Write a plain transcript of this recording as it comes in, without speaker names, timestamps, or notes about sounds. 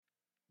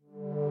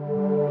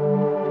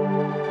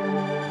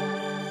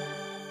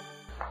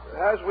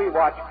As we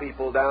watch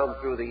people down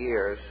through the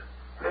years,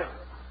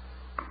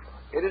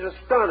 it is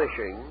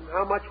astonishing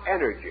how much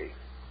energy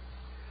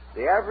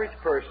the average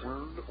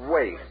person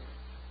wastes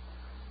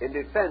in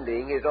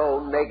defending his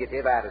own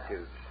negative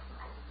attitudes.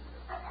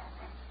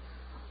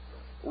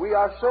 We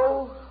are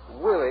so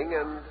willing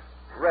and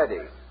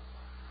ready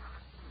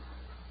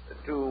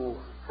to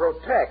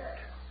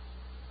protect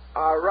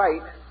our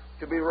right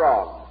to be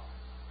wrong,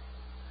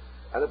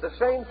 and at the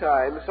same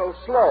time so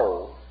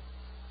slow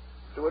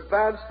to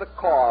advance the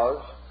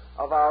cause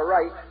of our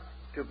right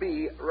to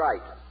be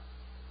right.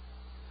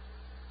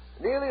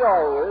 Nearly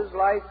always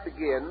life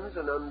begins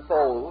and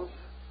unfolds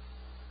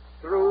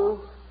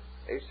through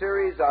a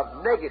series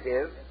of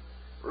negative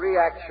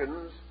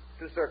reactions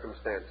to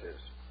circumstances.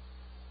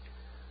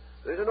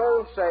 There's an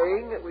old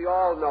saying that we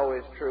all know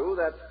is true,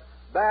 that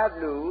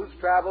bad news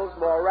travels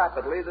more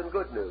rapidly than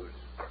good news.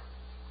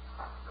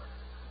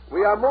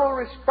 We are more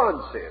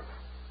responsive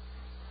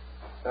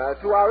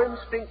to our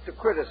instinct to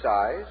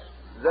criticize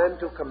than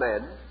to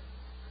commend.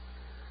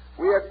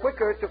 We are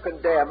quicker to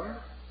condemn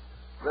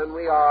than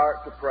we are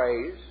to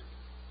praise,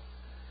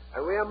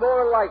 and we are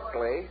more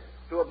likely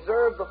to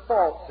observe the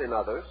faults in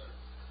others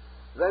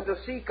than to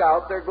seek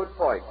out their good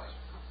points.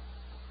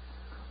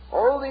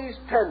 All these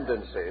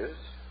tendencies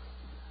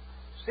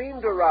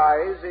seem to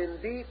rise in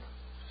deep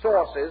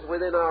sources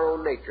within our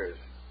own natures.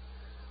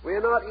 We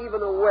are not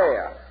even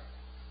aware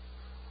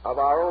of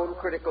our own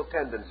critical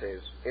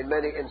tendencies in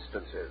many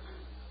instances.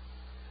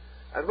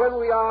 And when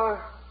we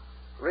are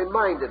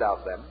reminded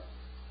of them,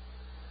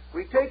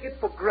 we take it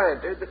for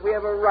granted that we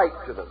have a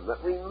right to them,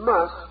 that we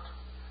must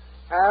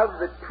have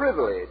the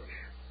privilege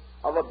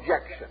of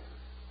objection,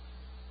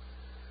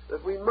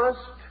 that we must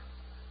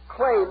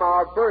claim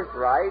our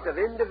birthright of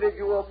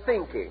individual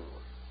thinking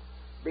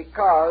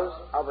because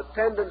of a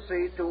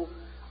tendency to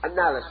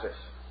analysis,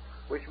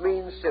 which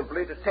means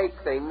simply to take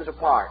things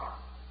apart.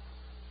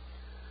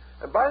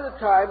 And by the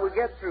time we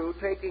get through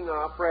taking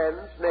our friends,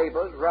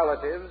 neighbors,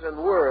 relatives, and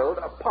world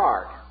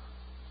apart,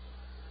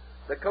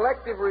 the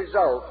collective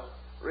results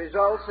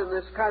in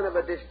this kind of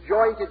a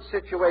disjointed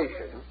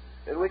situation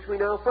in which we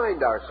now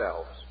find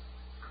ourselves.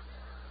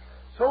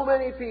 So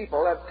many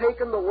people have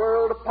taken the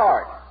world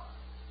apart,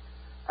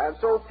 and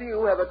so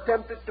few have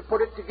attempted to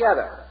put it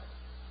together,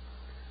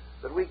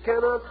 that we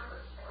cannot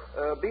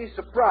be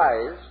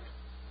surprised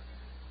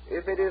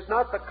if it is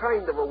not the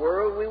kind of a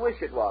world we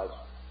wish it was.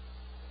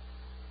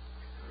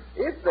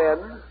 If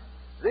then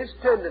this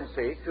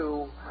tendency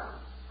to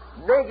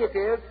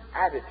negative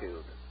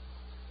attitude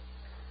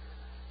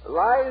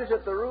lies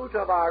at the root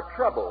of our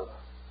trouble,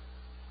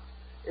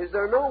 is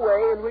there no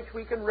way in which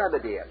we can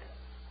remedy it?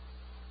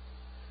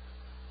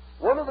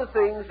 One of the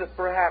things that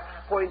perhaps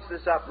points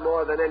this up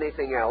more than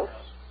anything else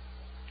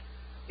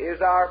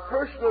is our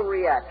personal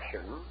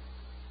reaction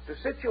to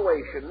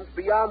situations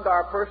beyond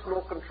our personal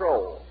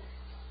control.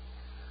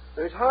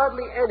 There's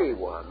hardly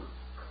anyone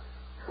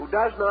who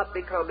does not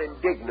become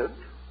indignant,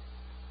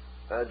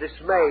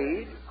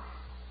 dismayed,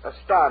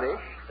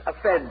 astonished,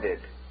 offended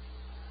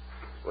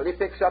when he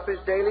picks up his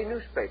daily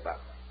newspaper.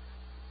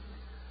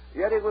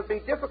 Yet it would be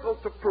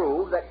difficult to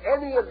prove that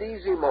any of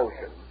these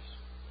emotions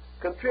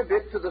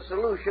contribute to the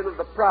solution of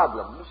the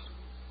problems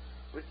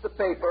which the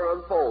paper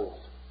unfolds.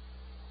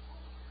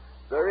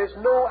 There is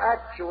no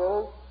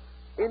actual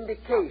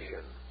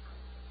indication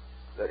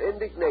that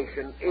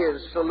indignation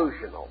is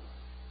solutional.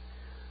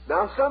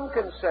 Now, some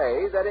can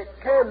say that it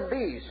can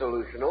be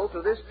solutional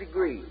to this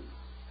degree,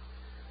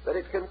 that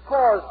it can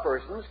cause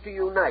persons to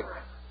unite,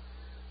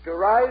 to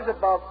rise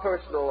above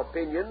personal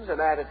opinions and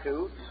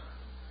attitudes,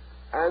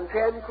 and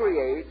can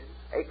create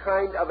a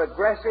kind of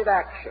aggressive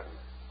action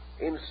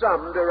in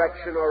some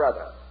direction or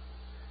other,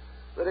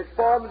 that it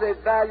forms a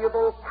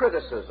valuable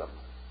criticism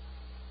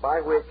by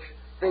which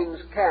things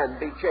can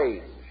be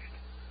changed.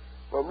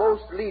 For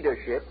most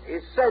leadership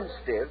is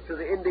sensitive to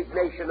the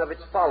indignation of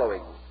its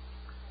following.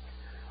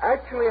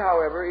 Actually,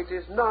 however, it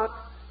is not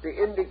the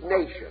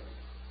indignation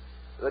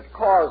that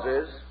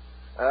causes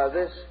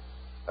this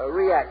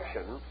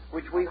reaction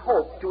which we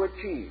hope to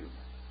achieve,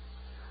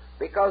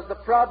 because the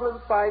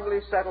problem finally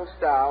settles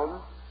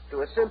down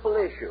to a simple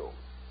issue: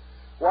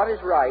 what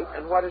is right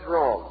and what is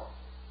wrong.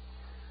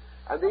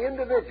 And the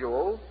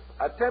individual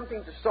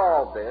attempting to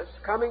solve this,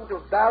 coming to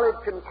valid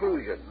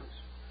conclusions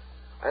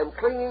and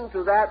clinging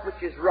to that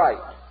which is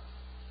right,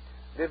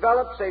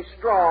 develops a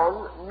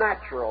strong,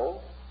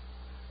 natural,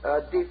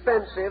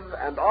 defensive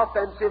and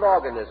offensive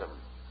organism.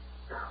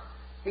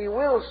 He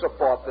will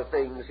support the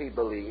things he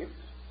believes.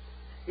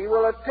 He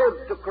will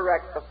attempt to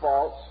correct the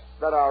faults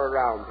that are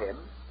around him.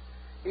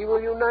 He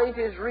will unite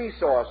his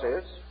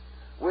resources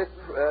with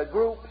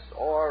groups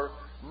or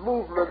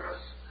movements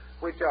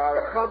which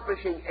are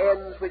accomplishing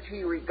ends which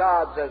he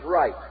regards as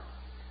right.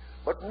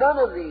 But none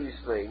of these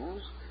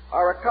things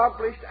are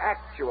accomplished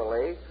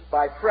actually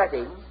by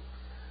fretting,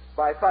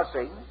 by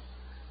fussing,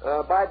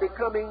 by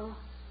becoming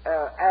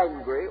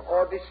angry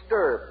or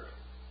disturbed.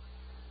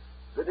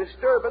 The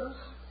disturbance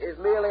is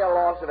merely a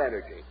loss of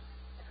energy.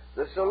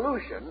 The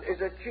solution is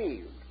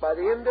achieved by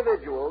the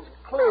individual's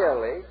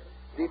clearly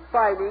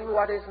defining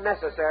what is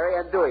necessary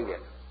and doing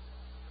it.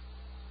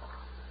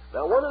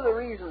 Now, one of the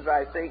reasons,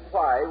 I think,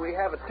 why we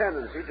have a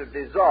tendency to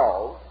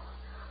dissolve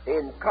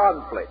in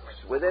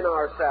conflicts within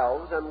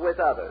ourselves and with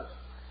others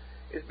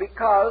is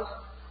because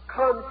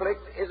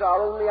conflict is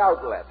our only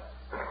outlet.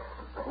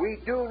 We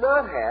do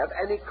not have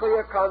any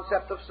clear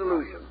concept of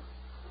solution.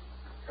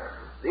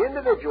 The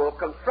individual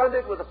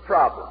confronted with a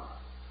problem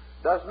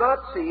does not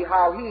see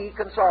how he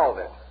can solve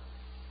it.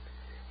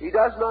 He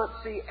does not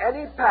see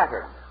any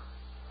pattern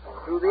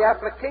through the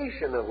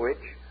application of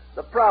which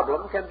the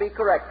problem can be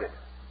corrected.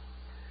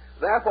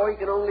 Therefore, he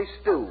can only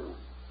stew.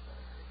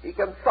 He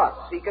can fuss.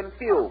 He can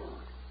fume.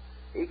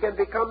 He can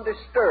become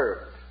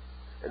disturbed,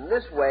 in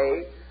this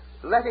way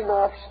letting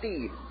off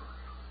steam.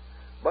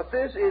 But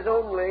this is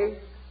only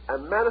a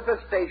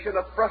manifestation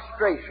of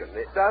frustration.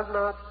 It does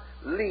not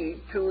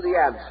lead to the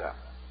answer.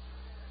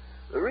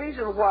 The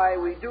reason why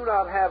we do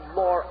not have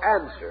more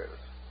answers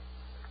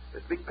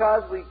is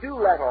because we do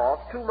let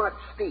off too much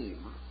steam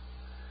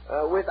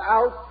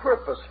without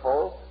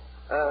purposeful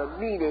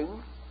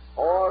meaning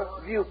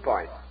or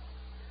viewpoint.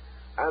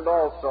 And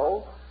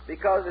also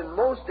because in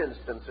most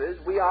instances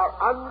we are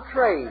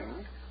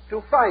untrained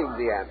to find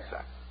the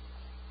answer.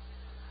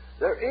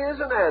 There is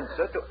an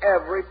answer to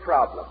every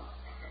problem.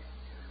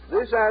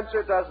 This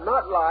answer does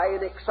not lie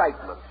in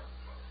excitement.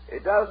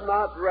 It does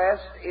not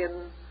rest in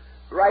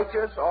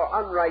righteous or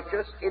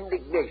unrighteous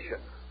indignation.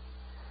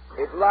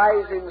 It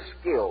lies in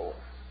skill.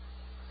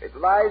 It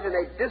lies in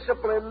a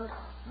disciplined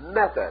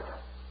method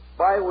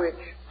by which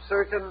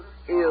certain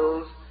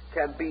ills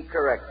can be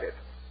corrected.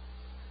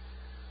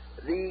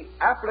 The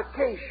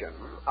application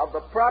of the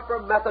proper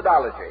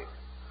methodology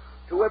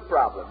to a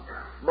problem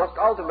must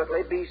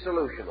ultimately be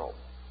solutional.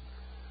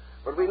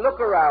 When we look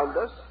around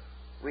us,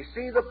 we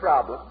see the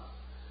problem,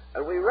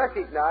 and we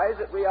recognize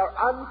that we are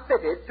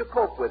unfitted to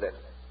cope with it.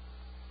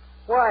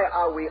 Why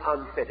are we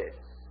unfitted?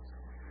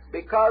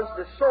 Because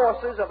the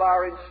sources of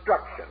our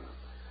instruction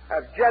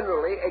have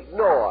generally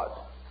ignored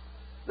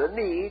the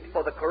need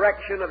for the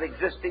correction of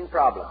existing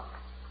problems.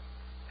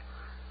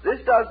 This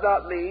does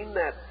not mean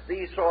that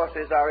these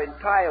sources are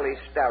entirely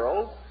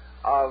sterile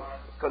of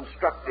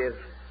constructive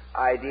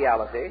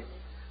ideality.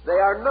 They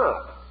are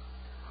not.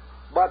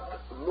 But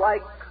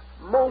like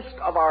most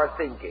of our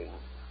thinking,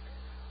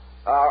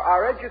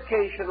 our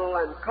educational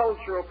and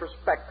cultural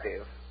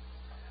perspective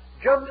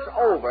jumps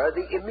over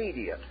the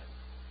immediate,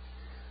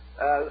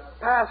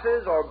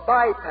 passes or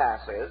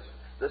bypasses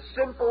the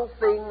simple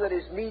thing that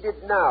is needed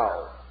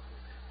now,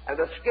 and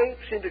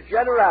escapes into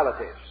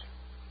generalities,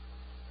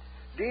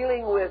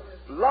 dealing with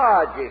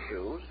large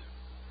issues,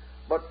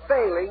 but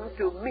failing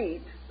to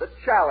meet the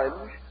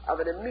challenge of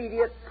an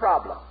immediate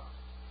problem.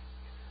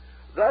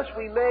 Thus,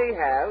 we may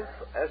have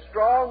a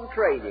strong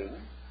training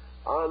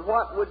on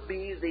what would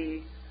be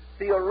the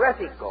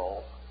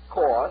theoretical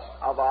course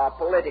of our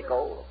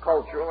political,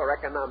 cultural, or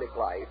economic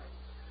life,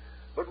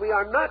 but we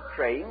are not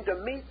trained to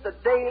meet the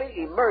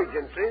daily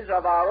emergencies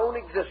of our own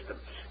existence.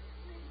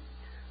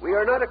 We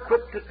are not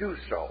equipped to do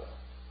so.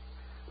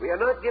 We are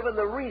not given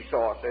the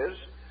resources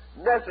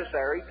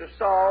necessary to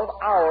solve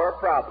our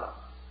problem.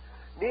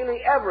 Nearly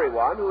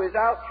everyone who is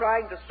out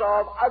trying to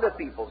solve other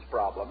people's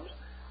problems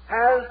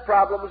has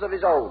problems of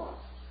his own,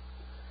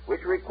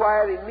 which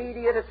require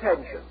immediate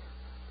attention,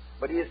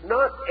 but he is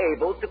not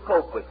able to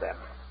cope with them.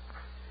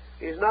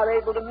 He is not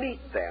able to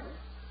meet them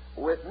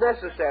with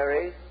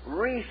necessary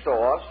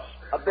resource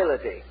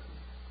ability.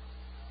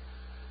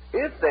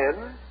 If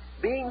then,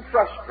 being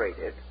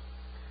frustrated,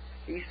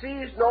 he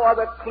sees no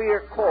other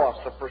clear course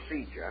of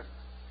procedure,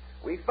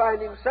 we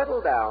find him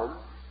settle down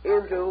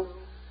into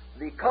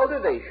the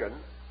cultivation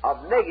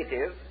of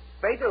negative,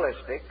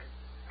 fatalistic,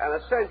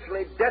 and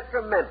essentially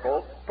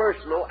detrimental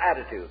personal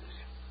attitudes.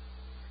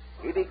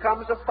 He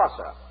becomes a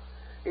fusser.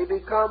 He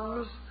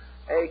becomes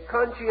a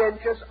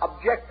conscientious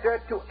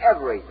objector to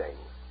everything.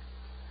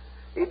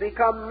 He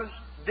becomes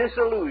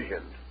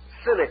disillusioned,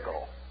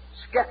 cynical,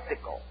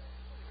 skeptical,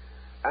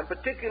 and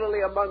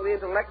particularly among the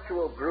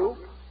intellectual group,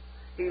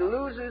 he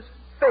loses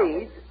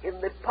faith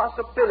in the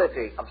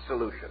possibility of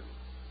solution.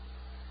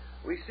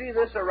 We see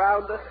this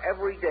around us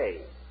every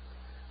day,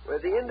 where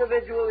the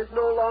individual is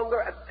no longer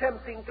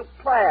attempting to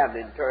plan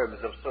in terms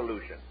of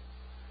solution,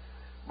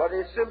 but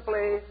is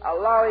simply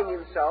allowing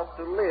himself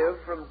to live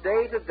from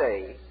day to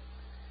day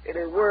in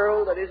a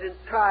world that is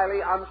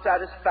entirely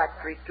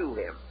unsatisfactory to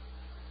him.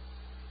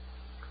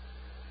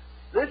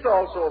 This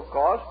also, of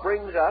course,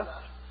 brings us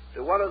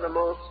to one of the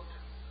most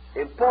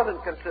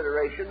important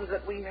considerations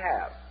that we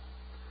have,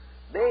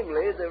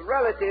 namely the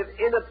relative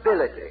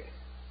inability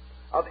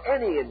of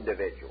any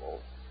individual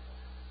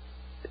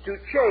to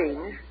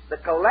change the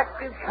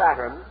collective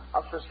pattern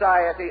of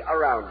society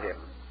around him.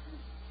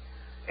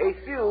 A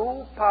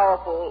few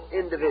powerful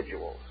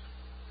individuals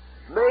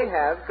may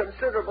have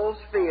considerable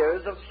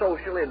spheres of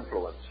social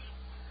influence,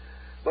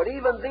 but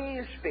even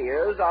these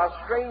spheres are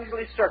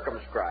strangely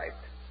circumscribed.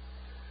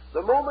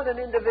 The moment an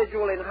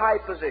individual in high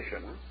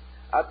position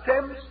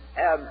attempts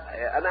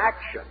an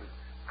action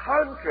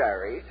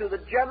contrary to the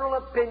general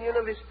opinion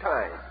of his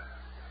time,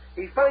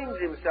 he finds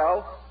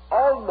himself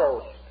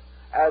almost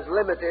as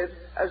limited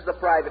as the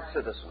private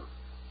citizen.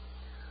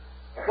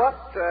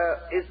 What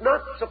is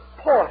not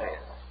supported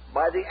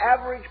by the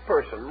average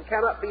person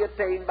cannot be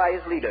attained by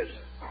his leaders.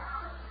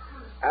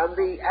 And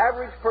the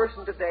average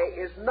person today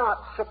is not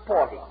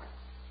supporting.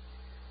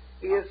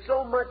 He is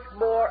so much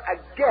more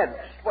against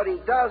what he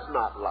does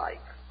not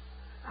like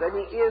than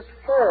he is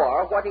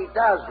for what he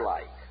does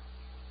like,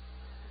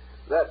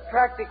 that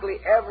practically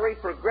every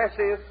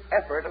progressive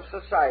effort of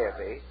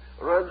society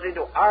runs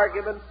into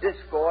argument,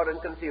 discord,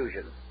 and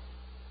confusion.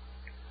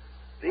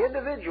 The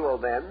individual,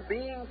 then,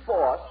 being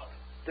forced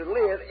to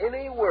live in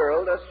a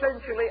world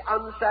essentially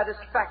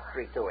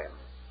unsatisfactory to him,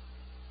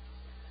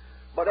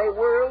 but a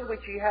world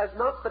which he has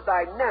not the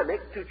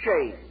dynamic to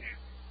change,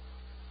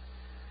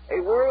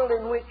 a world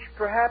in which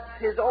perhaps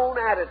his own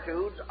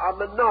attitudes are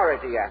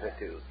minority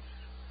attitudes,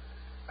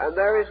 and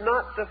there is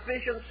not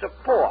sufficient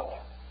support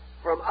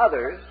from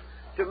others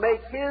to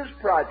make his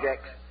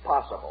projects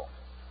possible.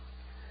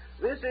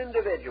 This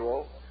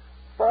individual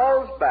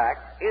falls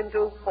back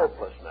into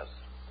hopelessness.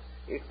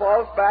 He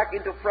falls back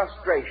into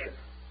frustration.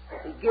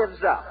 He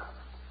gives up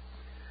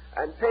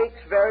and takes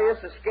various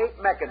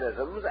escape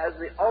mechanisms as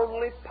the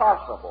only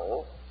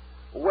possible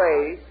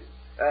way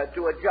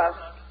to adjust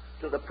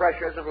to the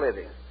pressures of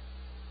living.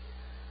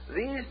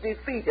 These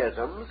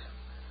defeatisms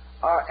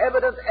are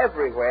evident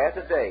everywhere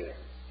today,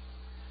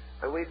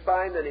 and we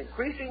find an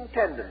increasing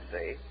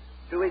tendency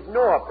to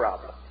ignore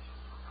problems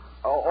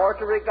or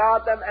to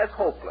regard them as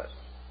hopeless,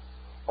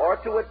 or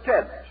to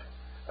attempt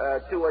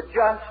to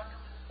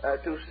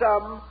adjust to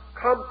some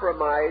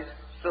compromise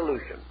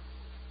solution.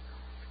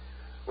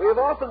 We have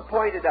often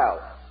pointed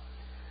out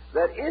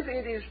that if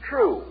it is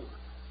true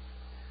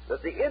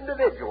that the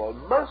individual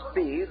must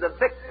be the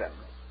victim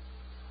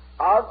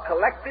of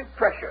collective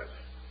pressures,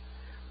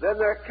 then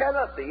there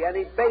cannot be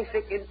any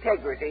basic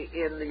integrity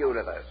in the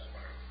universe.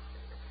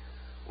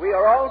 We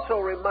are also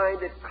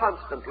reminded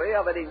constantly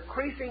of an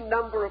increasing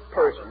number of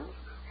persons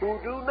who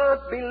do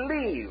not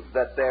believe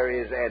that there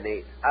is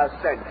any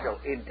essential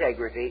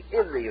integrity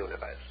in the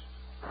universe.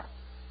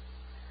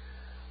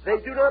 They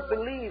do not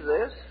believe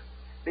this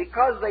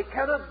because they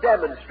cannot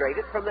demonstrate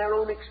it from their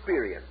own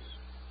experience.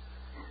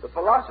 The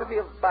philosophy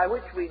by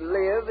which we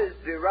live is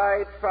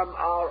derived from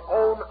our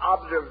own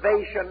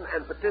observation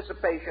and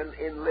participation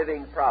in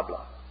living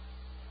problems.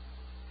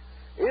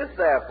 If,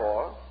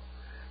 therefore,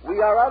 we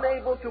are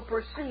unable to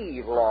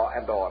perceive law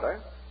and order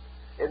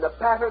in the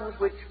patterns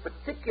which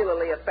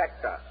particularly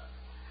affect us,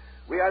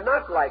 we are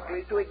not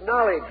likely to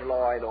acknowledge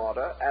law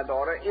and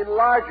order in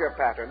larger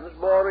patterns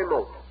more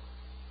remote.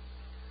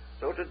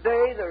 So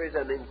today there is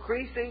an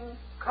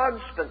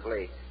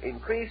constantly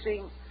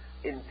increasing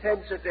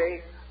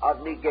intensity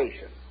of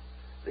negation.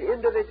 The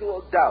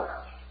individual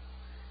doubts.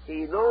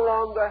 He no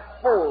longer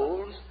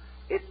holds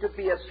it to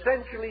be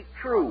essentially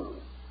true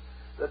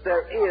that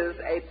there is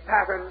a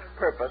patterned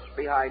purpose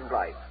behind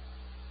life.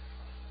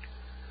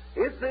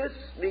 If this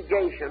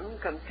negation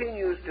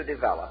continues to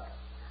develop,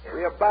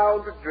 we are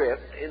bound to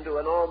drift into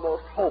an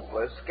almost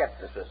hopeless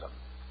skepticism.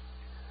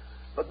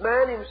 But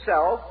man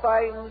himself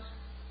finds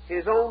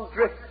his own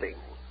drifting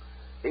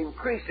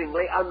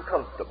increasingly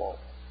uncomfortable.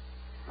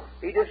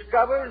 He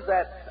discovers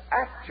that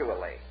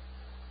actually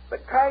the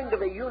kind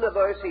of a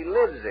universe he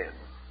lives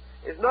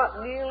in is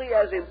not nearly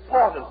as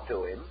important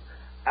to him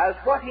as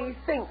what he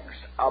thinks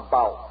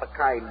about the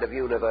kind of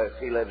universe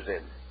he lives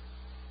in.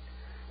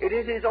 It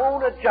is his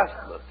own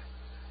adjustment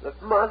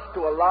that must,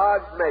 to a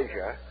large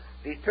measure,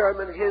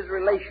 determine his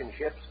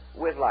relationships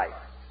with life.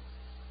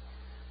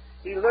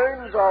 He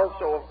learns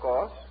also, of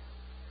course,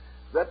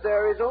 that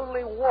there is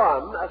only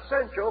one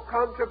essential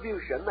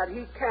contribution that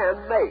he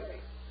can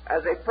make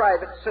as a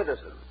private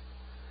citizen,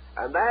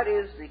 and that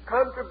is the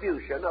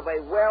contribution of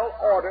a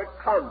well-ordered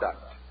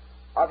conduct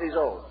of his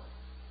own.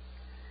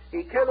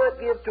 He cannot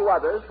give to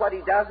others what he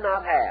does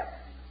not have.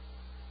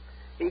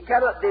 He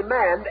cannot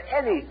demand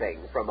anything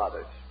from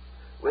others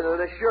with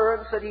an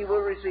assurance that he will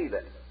receive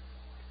it.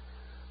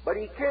 But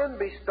he can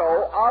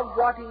bestow of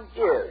what he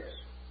is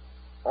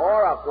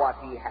or of what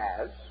he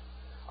has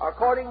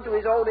according to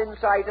his own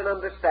insight and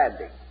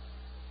understanding.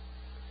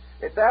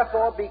 It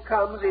therefore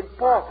becomes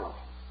important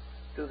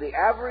to the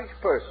average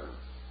person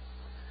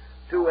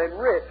to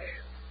enrich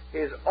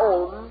his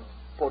own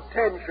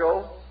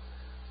potential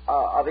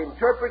of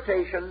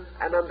interpretation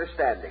and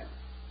understanding.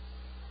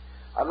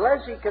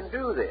 Unless he can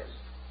do this,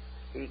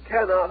 he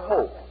cannot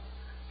hope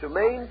to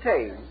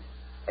maintain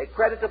a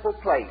creditable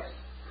place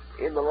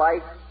in the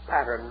life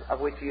pattern of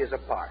which he is a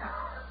part.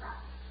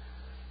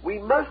 We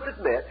must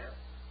admit,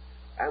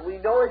 and we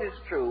know it is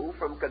true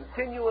from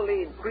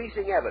continually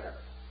increasing evidence,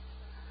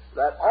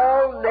 that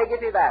all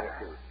negative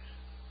attitudes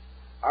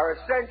are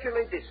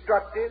essentially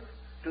destructive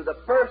to the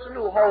person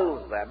who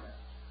holds them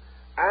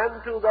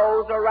and to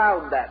those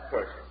around that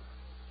person.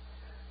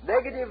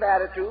 Negative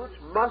attitudes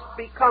must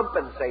be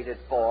compensated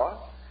for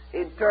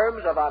in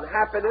terms of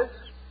unhappiness,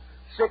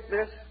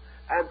 sickness,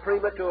 and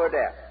premature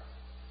death.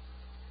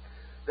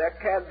 There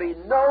can be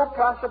no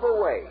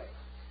possible way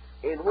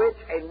in which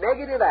a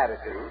negative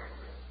attitude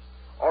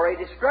or a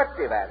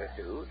destructive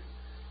attitude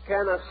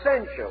can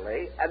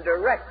essentially and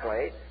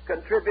directly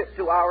contribute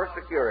to our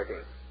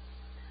security.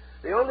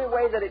 The only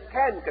way that it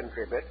can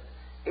contribute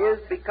is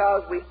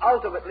because we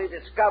ultimately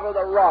discover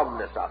the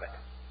wrongness of it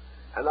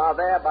and are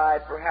thereby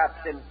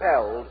perhaps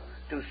impelled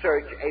to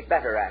search a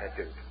better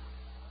attitude.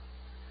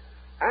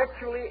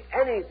 Actually,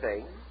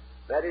 anything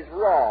that is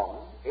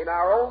wrong in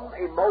our own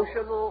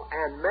emotional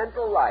and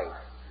mental life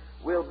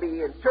will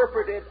be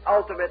interpreted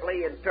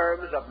ultimately in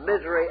terms of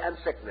misery and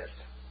sickness.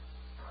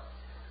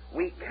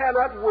 We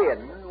cannot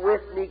win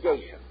with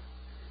negation.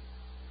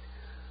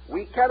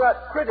 We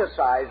cannot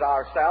criticize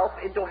ourselves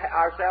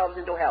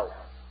into health,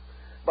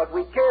 but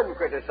we can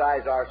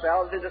criticize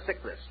ourselves into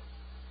sickness.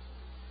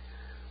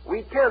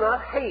 We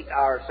cannot hate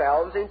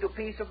ourselves into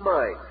peace of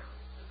mind,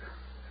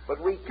 but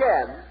we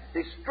can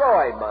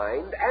destroy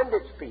mind and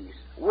its peace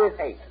with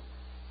hate.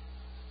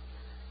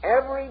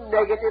 Every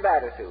negative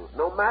attitude,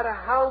 no matter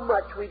how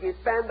much we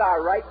defend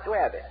our right to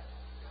have it,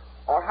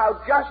 or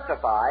how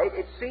justified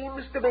it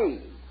seems to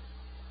be,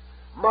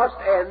 must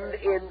end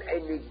in a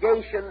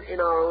negation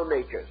in our own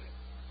natures.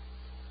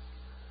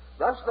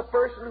 Thus, the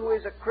person who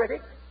is a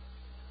critic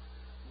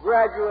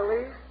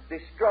gradually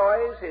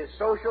destroys his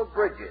social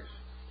bridges.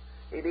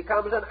 He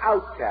becomes an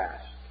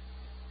outcast,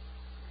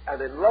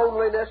 and in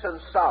loneliness and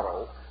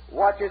sorrow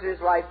watches his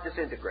life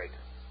disintegrate.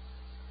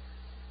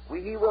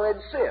 He will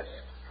insist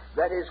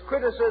that his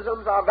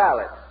criticisms are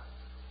valid,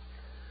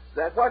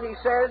 that what he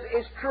says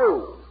is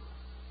true,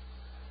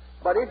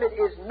 but if it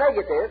is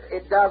negative,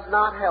 it does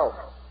not help.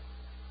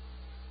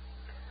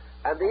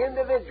 And the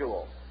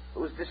individual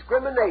whose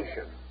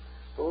discrimination,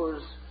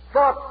 whose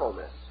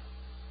thoughtfulness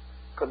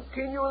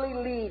continually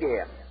lead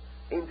him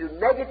into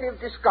negative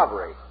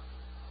discovery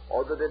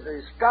or the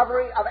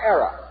discovery of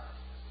error,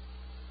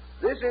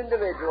 this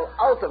individual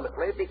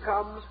ultimately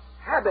becomes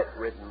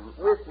habit-ridden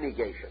with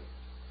negation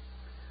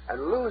and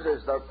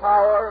loses the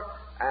power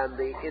and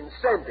the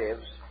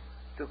incentives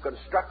to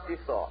constructive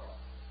thought.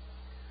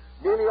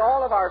 Nearly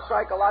all of our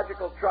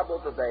psychological trouble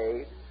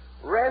today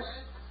rests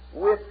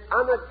with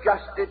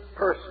unadjusted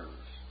persons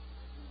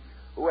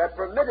who have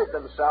permitted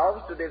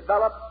themselves to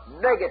develop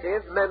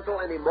negative mental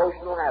and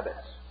emotional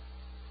habits.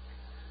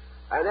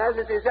 And as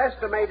it is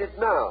estimated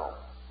now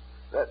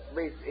that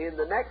in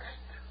the next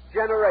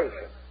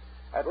generation,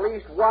 at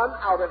least 1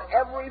 out of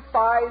every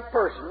 5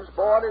 persons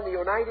born in the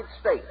United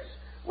States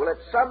will at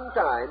some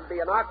time be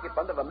an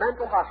occupant of a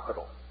mental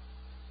hospital.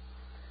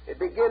 It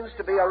begins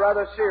to be a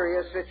rather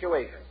serious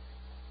situation.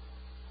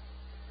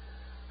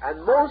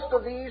 And most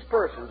of these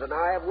persons, and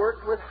I have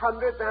worked with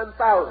hundreds and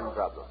thousands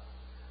of them,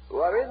 who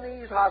are in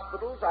these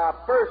hospitals are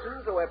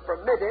persons who have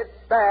permitted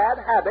bad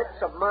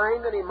habits of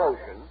mind and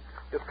emotion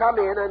to come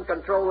in and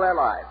control their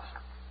lives.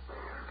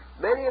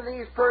 Many of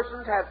these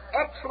persons have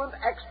excellent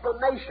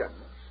explanations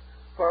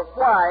for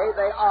why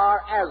they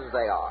are as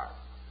they are.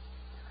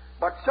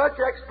 But such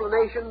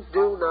explanations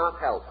do not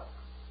help.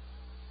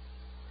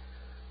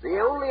 The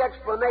only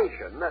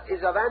explanation that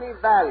is of any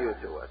value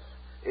to us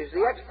is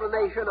the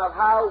explanation of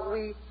how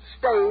we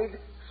stayed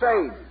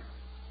sane.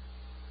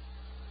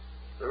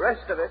 The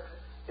rest of it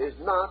is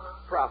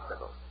not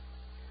profitable.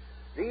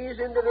 These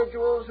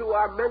individuals who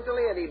are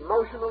mentally and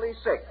emotionally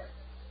sick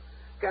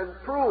can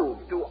prove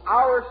to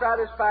our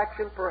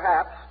satisfaction,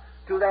 perhaps,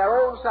 to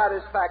their own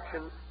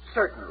satisfaction,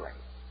 certainly,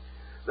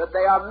 that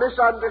they are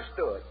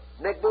misunderstood,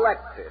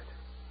 neglected,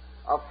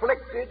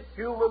 afflicted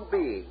human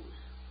beings,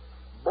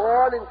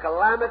 born in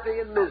calamity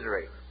and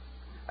misery,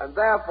 and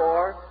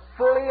therefore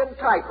fully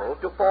entitled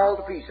to fall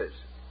to pieces.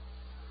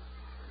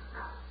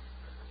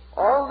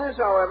 All this,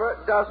 however,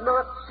 does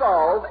not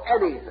solve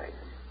anything,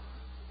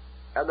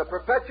 and the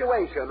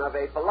perpetuation of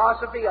a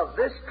philosophy of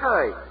this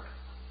kind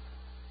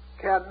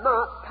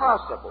cannot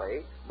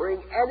possibly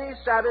bring any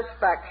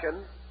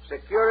satisfaction,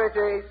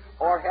 security,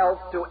 or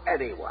health to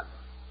anyone.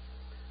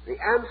 The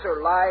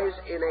answer lies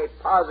in a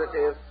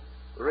positive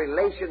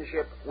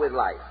relationship with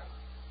life.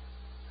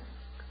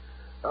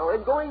 Now,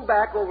 in going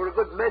back over a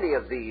good many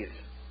of these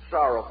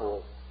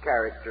sorrowful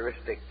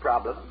characteristic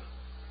problems,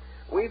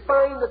 we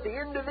find that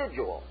the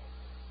individual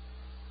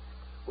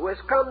who has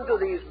come to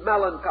these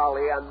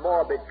melancholy and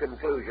morbid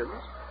conclusions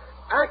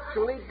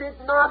actually did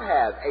not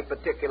have a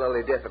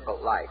particularly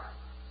difficult life.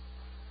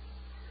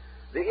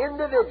 The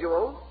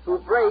individual who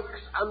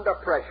breaks under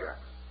pressure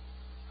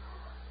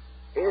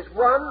is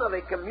one of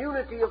a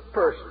community of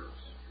persons,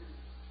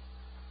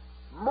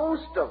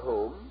 most of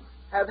whom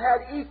have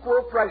had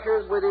equal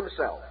pressures with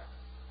himself.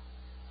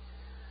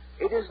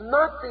 It is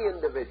not the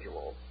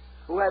individual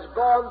who has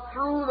gone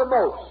through the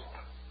most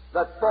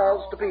that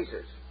falls to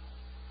pieces.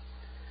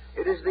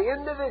 It is the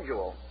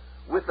individual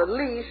with the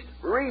least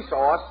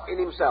resource in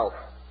himself.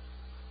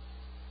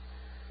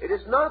 It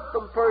is not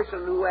the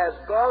person who has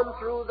gone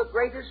through the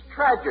greatest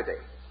tragedy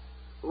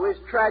who is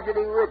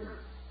tragedy-ridden.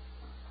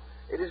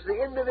 It is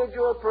the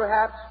individual,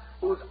 perhaps,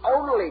 whose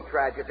only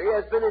tragedy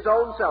has been his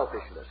own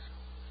selfishness.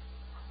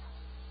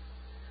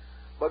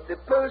 But the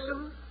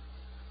person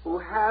who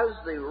has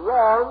the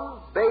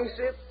wrong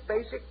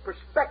basic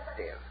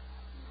perspective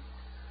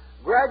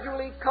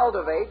gradually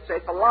cultivates a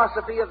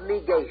philosophy of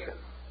negation.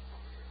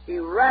 He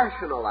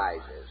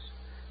rationalizes,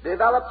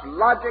 develops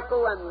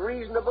logical and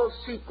reasonable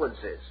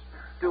sequences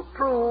to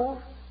prove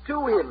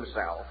to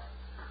himself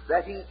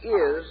that he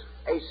is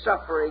a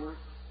suffering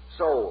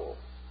soul.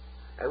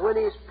 And when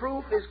his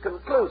proof is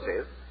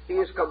conclusive, he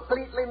is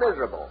completely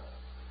miserable.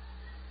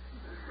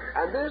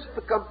 And this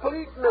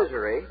complete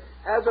misery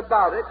has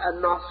about it a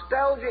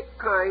nostalgic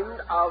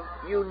kind of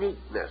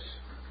uniqueness.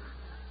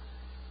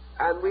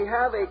 And we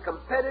have a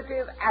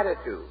competitive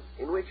attitude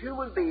in which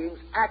human beings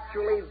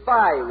actually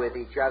vie with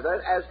each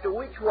other as to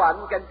which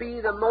one can be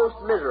the most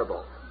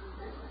miserable,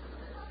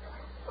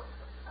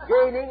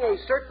 gaining a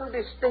certain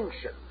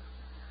distinction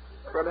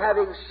from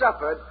having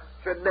suffered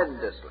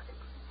tremendously.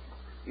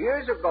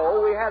 Years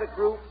ago, we had a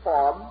group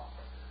formed.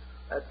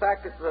 In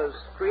fact, it was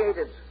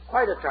created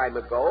quite a time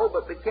ago,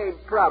 but became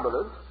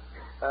prominent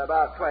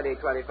about 20,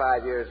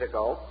 25 years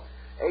ago,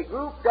 a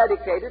group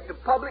dedicated to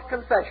public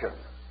confession.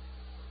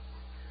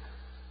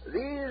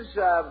 These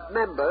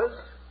members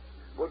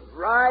would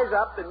rise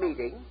up in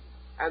meeting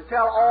and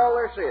tell all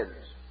their sins.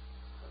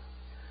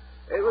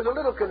 It was a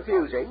little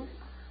confusing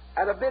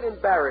and a bit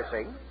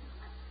embarrassing,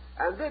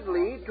 and did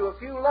lead to a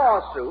few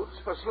lawsuits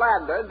for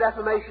slander and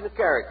defamation of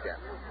character.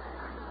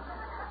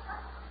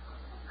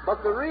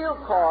 But the real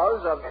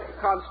cause of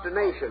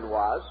consternation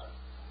was,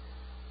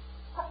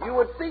 you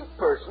would think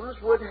persons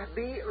would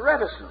be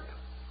reticent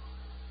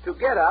to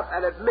get up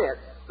and admit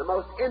the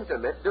most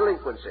intimate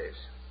delinquencies.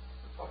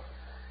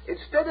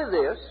 Instead of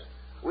this,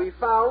 we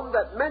found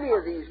that many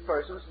of these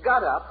persons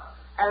got up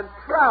and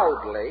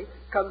proudly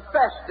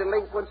confessed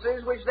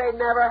delinquencies which they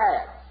never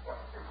had.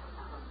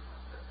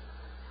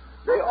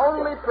 The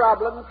only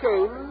problem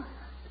came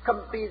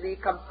be the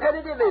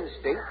competitive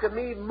instinct to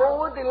be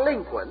more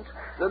delinquent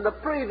than the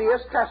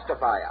previous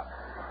testifier.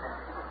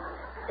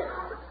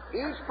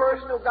 Each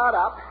person who got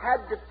up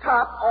had to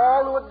top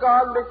all who had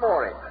gone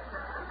before him,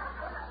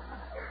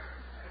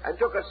 and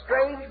took a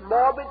strange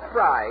morbid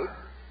pride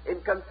in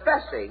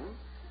confessing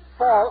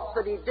faults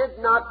that he did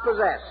not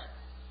possess.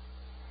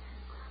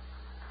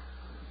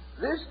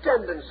 This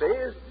tendency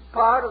is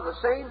part of the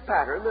same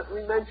pattern that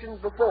we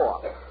mentioned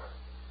before.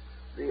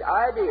 The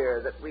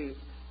idea that we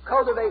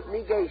cultivate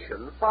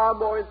negation far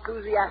more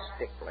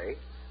enthusiastically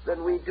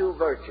than we do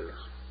virtues.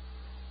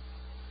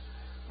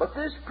 But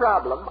this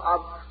problem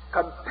of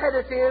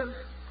competitive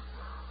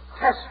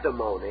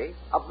testimony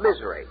of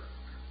misery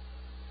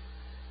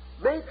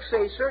makes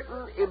a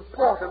certain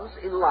importance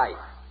in life.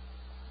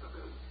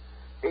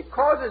 It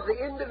causes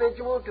the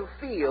individual to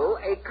feel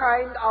a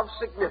kind of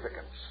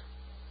significance.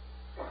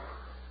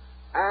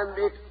 And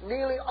it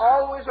nearly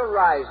always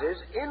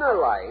arises in a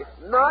life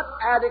not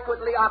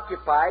adequately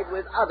occupied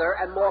with other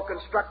and more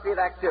constructive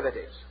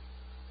activities.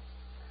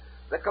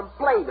 The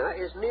complainer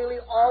is nearly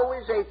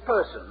always a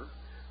person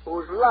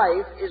whose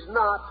life is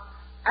not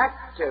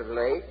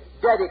actively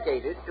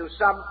dedicated to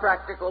some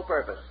practical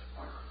purpose.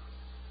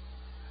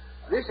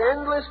 This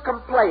endless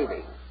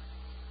complaining,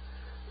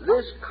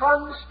 this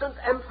constant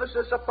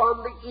emphasis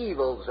upon the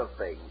evils of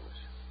things,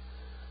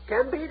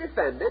 can be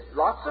defended.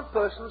 Lots of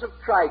persons have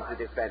tried to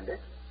defend it,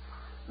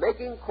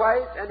 making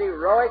quite an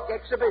heroic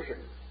exhibition.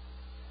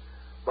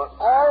 But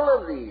all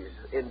of these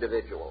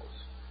individuals,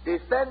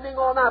 defending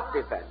or not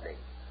defending,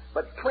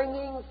 but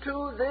clinging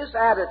to this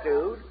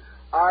attitude,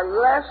 are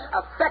less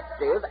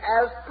effective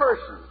as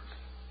persons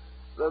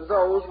than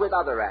those with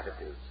other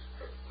attitudes.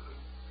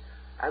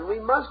 And we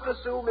must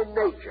assume in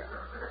nature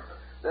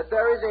that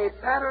there is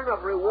a pattern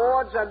of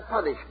rewards and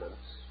punishments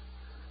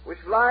which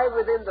lie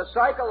within the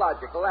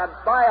psychological and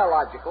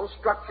biological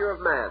structure of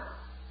man.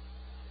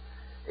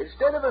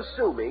 Instead of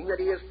assuming that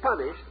he is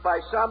punished by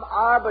some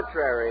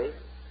arbitrary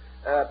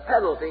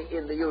penalty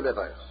in the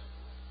universe,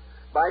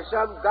 by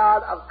some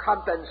god of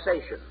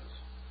compensations,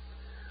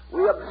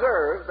 we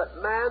observe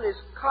that man is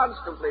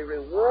constantly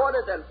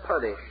rewarded and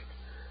punished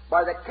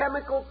by the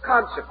chemical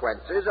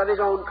consequences of his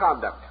own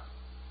conduct.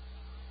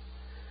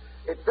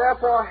 It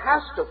therefore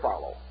has to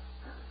follow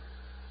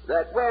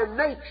that where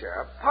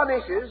nature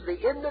punishes the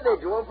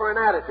individual for an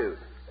attitude,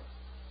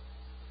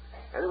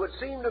 and it would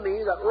seem to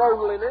me that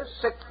loneliness,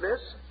 sickness,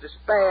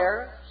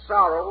 despair,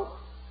 sorrow,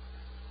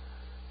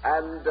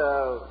 and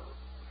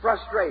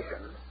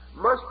frustration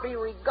must be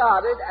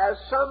regarded as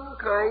some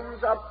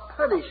kinds of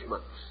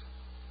punishments,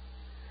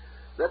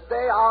 that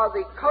they are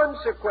the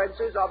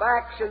consequences of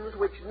actions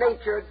which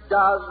nature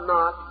does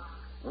not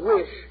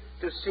wish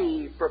to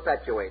see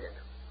perpetuated.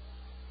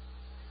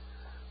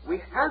 We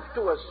have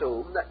to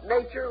assume that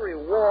nature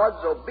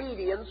rewards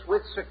obedience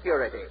with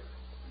security.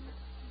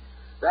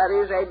 That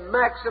is, a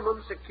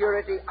maximum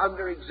security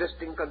under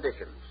existing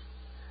conditions,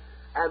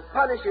 and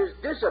punishes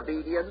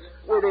disobedience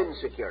with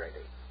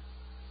insecurity.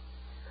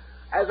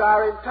 As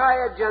our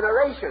entire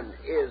generation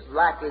is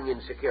lacking in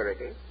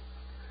security,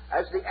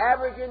 as the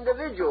average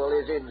individual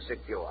is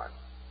insecure,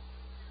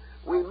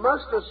 we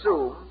must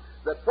assume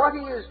that what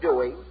he is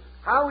doing,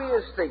 how he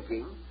is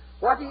thinking,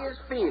 what he is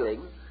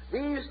feeling,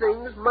 these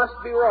things must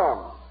be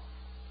wrong,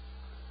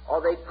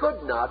 or they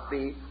could not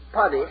be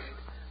punished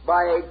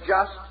by a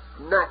just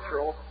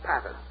natural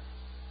pattern.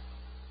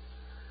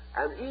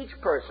 And each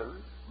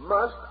person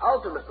must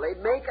ultimately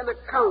make an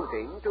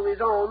accounting to his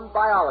own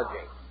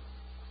biology.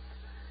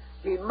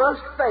 He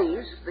must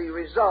face the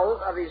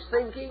result of his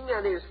thinking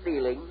and his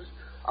feelings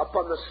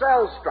upon the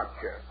cell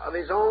structure of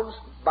his own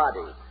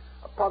body,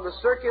 upon the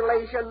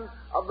circulation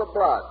of the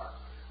blood,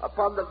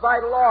 upon the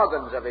vital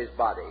organs of his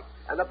body,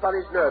 and upon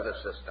his nervous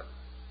system.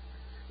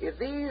 If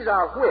these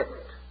are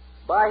whipped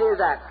by his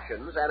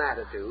actions and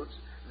attitudes,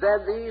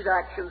 then these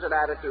actions and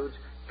attitudes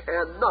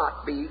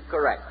cannot be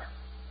correct.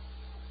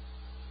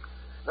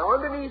 Now,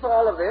 underneath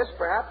all of this,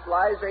 perhaps,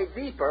 lies a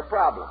deeper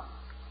problem,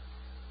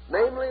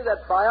 namely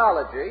that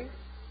biology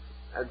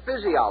and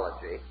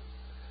physiology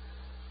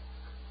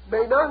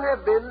may not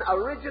have been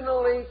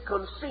originally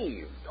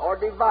conceived or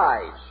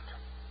devised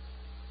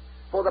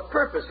for the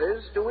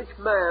purposes to which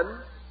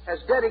man has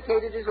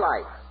dedicated his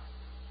life.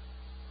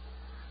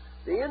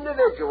 The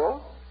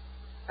individual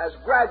has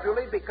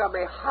gradually become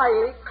a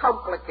highly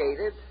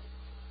complicated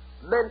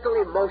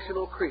mental,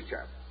 emotional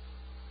creature.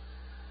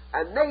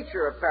 And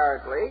nature,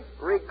 apparently,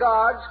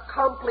 regards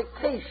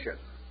complication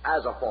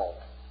as a fault.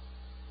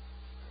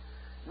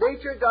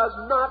 Nature does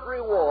not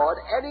reward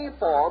any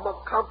form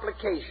of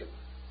complication.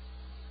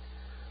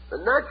 The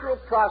natural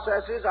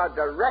processes are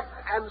direct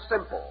and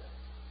simple.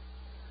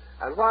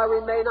 And while we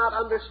may not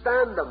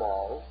understand them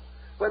all,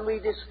 when we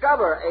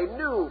discover a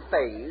new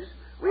phase,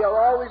 we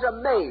are always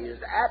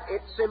amazed at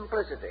its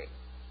simplicity.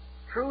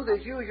 Truth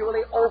is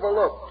usually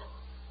overlooked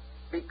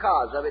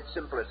because of its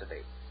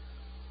simplicity.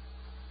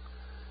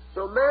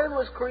 So man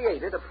was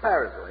created,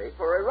 apparently,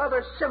 for a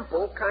rather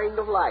simple kind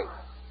of life.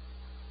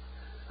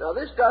 Now,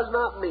 this does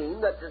not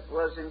mean that it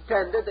was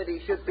intended that he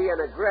should be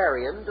an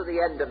agrarian to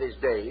the end of his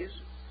days,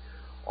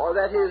 or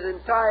that his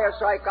entire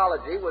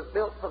psychology was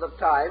built for the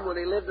time when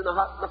he lived in a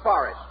hut in the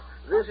forest.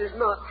 This is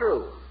not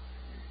true.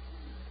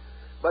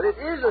 But it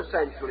is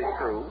essentially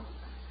true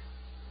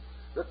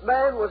that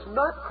man was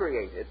not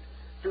created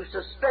to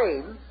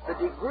sustain the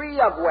degree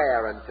of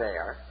wear and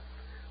tear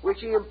which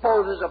he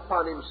imposes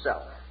upon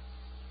himself.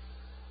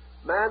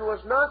 Man was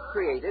not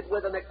created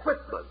with an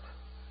equipment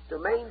to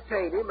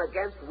maintain him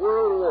against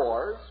world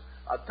wars,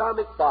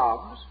 atomic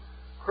bombs,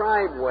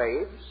 crime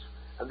waves,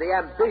 and the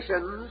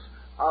ambitions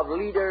of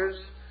leaders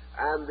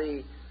and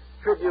the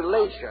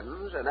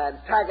tribulations and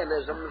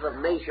antagonisms of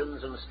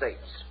nations and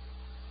states.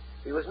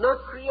 He was not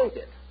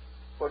created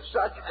for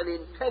such an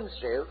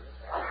intensive,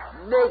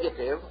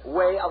 negative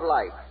way of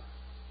life.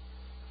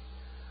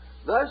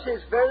 Thus,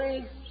 his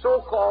very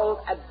so-called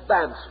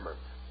advancement,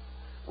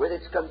 with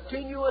its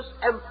continuous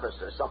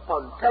emphasis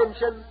upon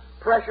tension,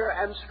 pressure,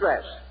 and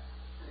stress,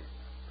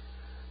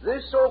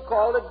 this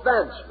so-called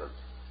advancement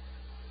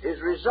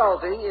is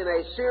resulting in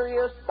a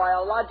serious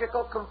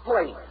biological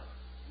complaint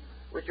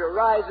which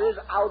arises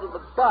out of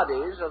the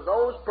bodies of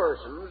those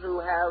persons who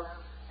have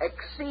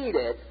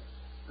exceeded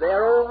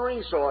their own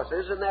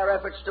resources in their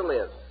efforts to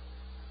live.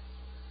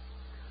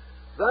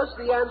 Thus,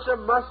 the answer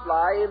must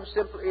lie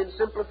in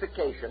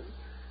simplification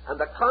and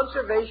the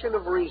conservation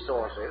of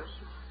resources,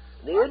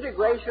 the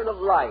integration of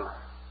life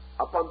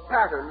upon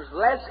patterns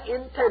less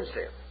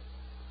intensive,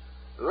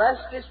 less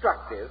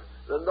destructive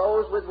than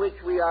those with which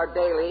we are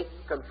daily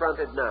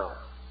confronted now.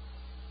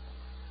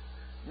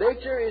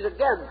 Nature is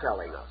again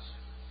telling us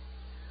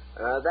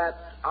that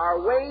our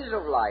ways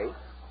of life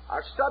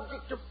are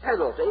subject to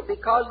penalty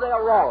because they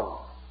are wrong.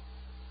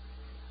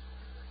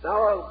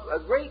 Now, a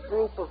great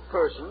group of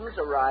persons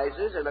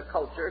arises in a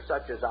culture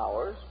such as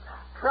ours,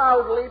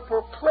 proudly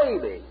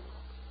proclaiming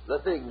the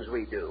things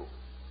we do,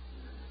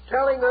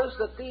 telling us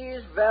that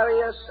these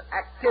various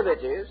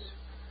activities,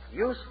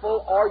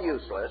 useful or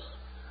useless,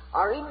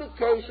 are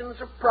indications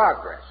of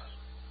progress.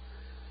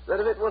 That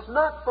if it was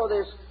not for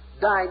this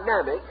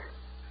dynamic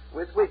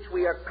with which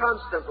we are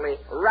constantly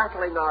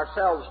rattling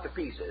ourselves to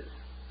pieces,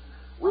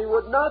 we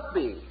would not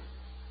be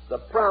the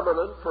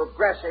prominent,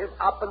 progressive,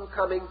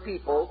 up-and-coming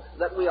people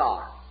that we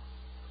are.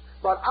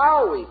 But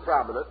are we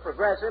prominent,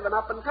 progressive, and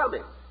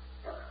up-and-coming?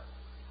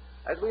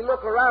 As we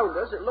look around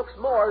us, it looks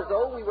more as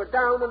though we were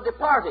down and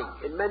departing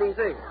in many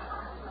things.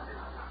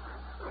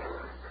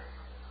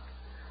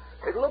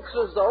 It looks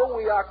as though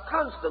we are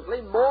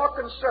constantly more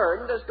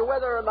concerned as to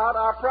whether or not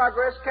our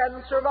progress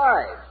can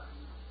survive.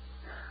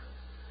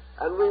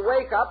 And we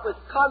wake up with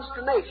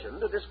consternation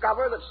to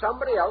discover that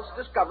somebody else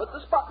discovered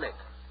the Sputnik.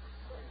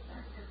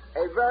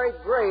 A very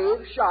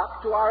grave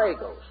shock to our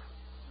egos.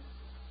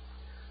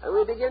 And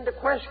we begin to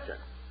question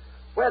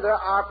whether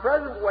our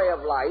present way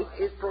of life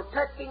is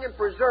protecting and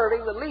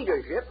preserving the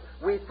leadership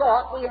we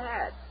thought we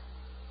had.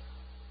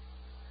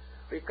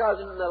 Because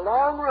in the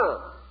long run,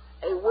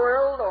 a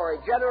world or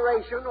a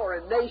generation or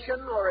a nation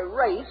or a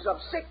race of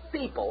sick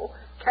people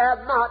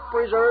cannot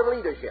preserve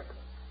leadership.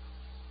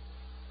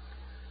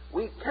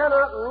 We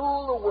cannot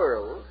rule the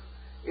world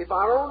if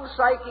our own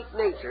psychic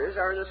natures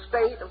are in a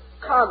state of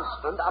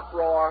constant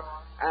uproar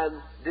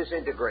and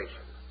disintegration.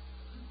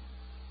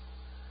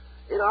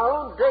 In our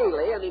own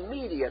daily and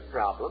immediate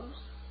problems,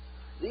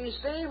 these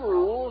same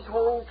rules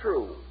hold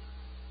true.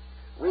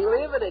 We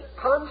live in a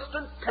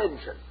constant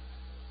tension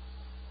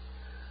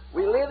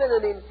live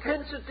in an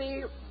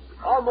intensity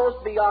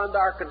almost beyond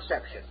our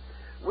conception.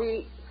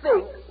 We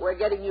think we're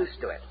getting used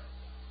to it.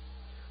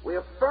 We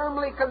are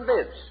firmly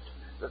convinced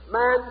that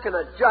man can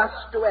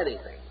adjust to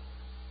anything.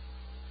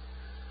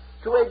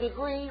 To a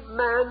degree,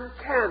 man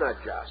can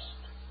adjust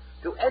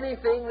to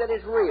anything that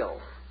is real.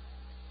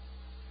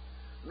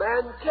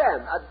 Man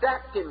can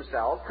adapt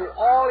himself to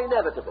all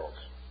inevitables,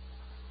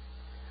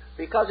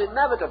 because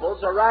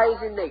inevitables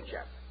arise in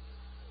nature.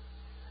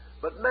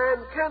 But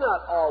man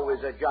cannot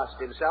always adjust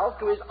himself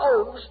to his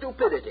own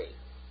stupidity.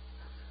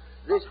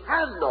 This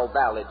has no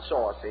valid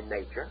source in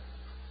nature,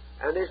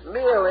 and is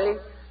merely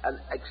an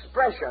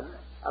expression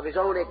of his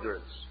own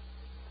ignorance.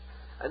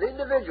 An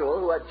individual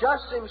who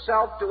adjusts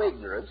himself to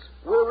ignorance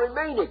will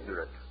remain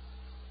ignorant.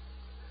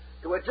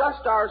 To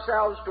adjust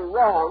ourselves to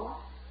wrong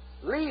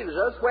leaves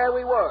us where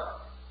we were,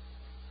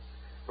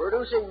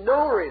 producing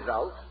no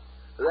result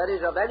that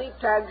is of any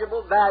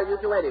tangible value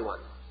to anyone.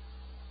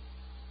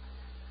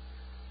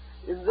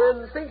 In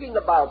then thinking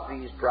about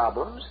these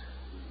problems,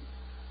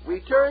 we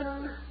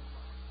turn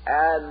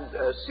and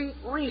seek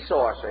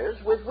resources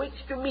with which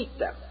to meet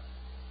them,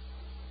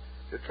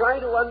 to try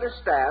to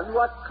understand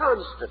what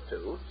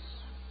constitutes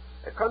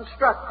a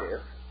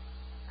constructive,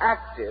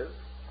 active,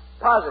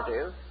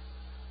 positive,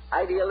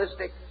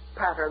 idealistic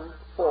pattern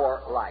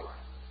for life.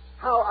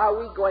 How are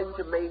we going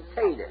to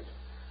maintain it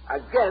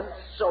against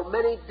so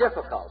many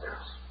difficulties?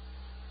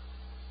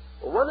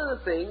 Well, one of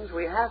the things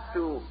we have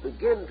to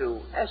begin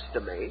to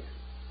estimate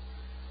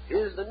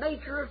is the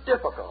nature of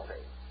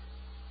difficulty.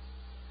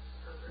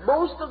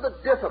 Most of the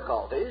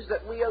difficulties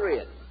that we are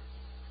in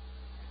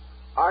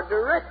are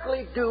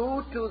directly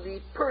due to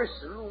the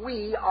person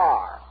we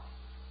are.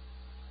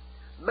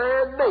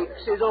 Man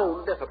makes his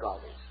own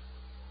difficulties.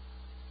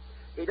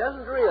 He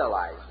doesn't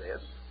realize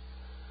this,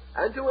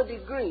 and to a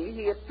degree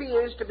he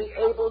appears to be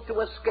able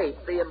to escape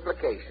the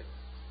implication.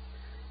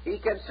 He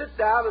can sit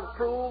down and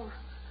prove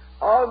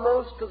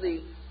almost to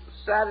the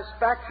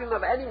satisfaction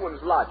of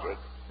anyone's logic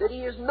that he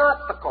is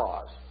not the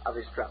cause of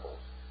his troubles,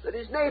 that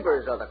his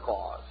neighbors are the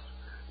cause,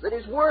 that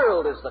his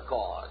world is the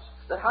cause,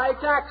 that high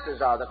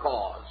taxes are the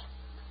cause.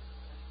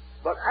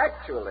 But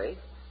actually,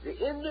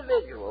 the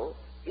individual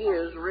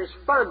is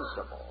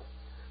responsible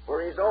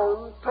for his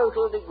own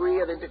total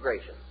degree of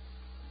integration.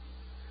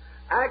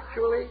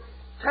 Actually,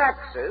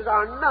 taxes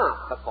are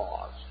not the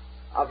cause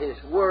of his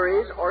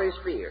worries or his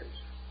fears.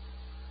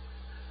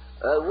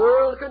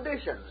 World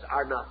conditions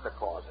are not the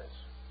causes.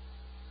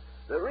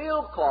 The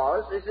real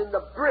cause is in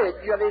the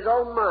bridge of his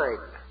own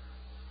mind.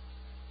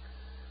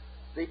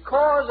 The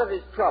cause of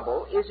his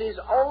trouble is his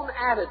own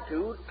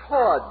attitude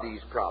toward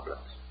these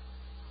problems.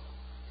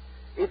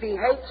 If he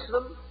hates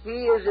them,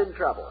 he is in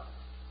trouble.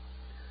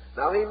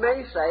 Now, he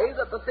may say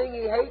that the thing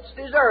he hates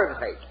deserves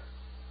hate.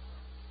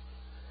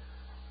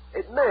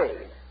 It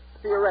may,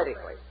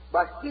 theoretically,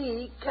 but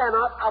he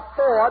cannot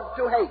afford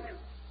to hate.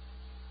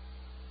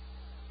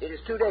 It is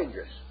too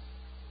dangerous.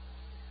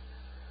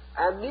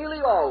 And nearly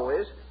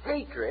always,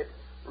 hatred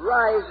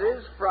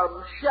rises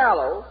from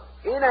shallow,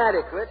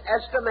 inadequate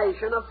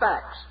estimation of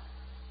facts.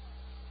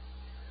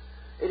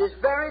 It is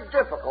very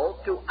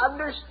difficult to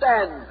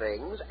understand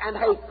things and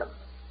hate them.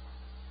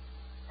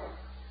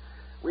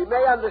 We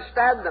may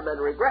understand them and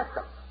regret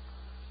them.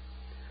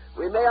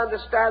 We may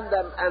understand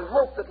them and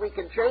hope that we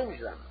can change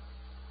them.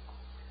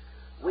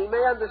 We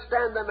may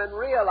understand them and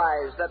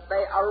realize that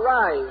they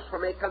arise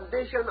from a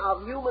condition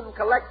of human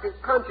collective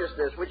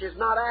consciousness which is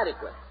not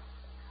adequate.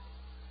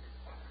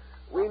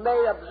 We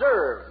may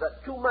observe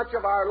that too much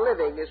of our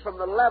living is from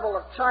the level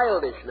of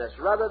childishness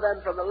rather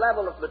than from the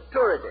level of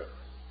maturity.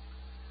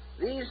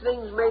 These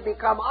things may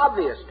become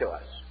obvious to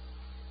us,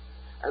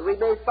 and we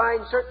may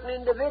find certain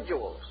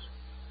individuals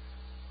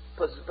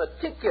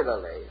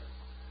particularly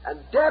and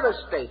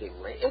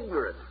devastatingly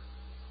ignorant.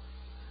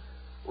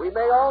 We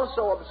may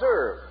also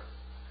observe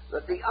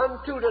that the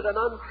untutored and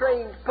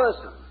untrained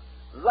person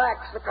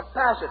lacks the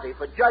capacity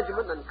for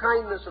judgment and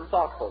kindness and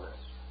thoughtfulness.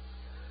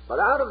 But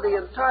out of the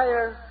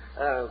entire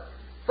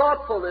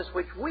thoughtfulness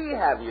which we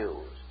have used,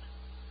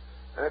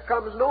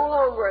 comes no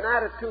longer an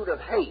attitude of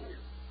hate,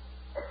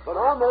 but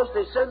almost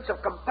a sense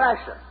of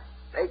compassion,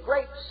 a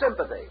great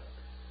sympathy,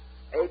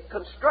 a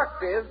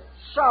constructive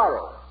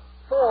sorrow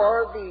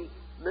for the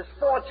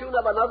misfortune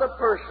of another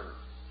person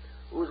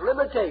whose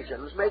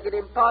limitations make it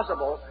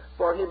impossible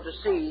for him to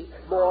see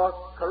more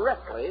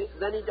correctly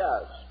than he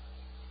does.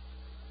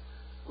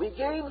 We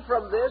gain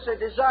from this a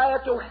desire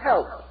to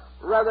help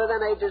rather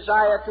than a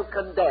desire to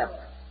condemn.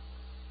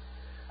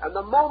 And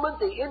the moment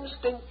the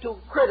instinct to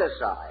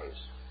criticize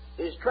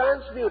is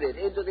transmuted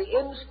into the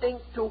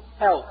instinct to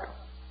help,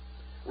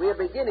 we are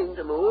beginning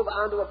to move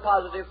onto a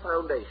positive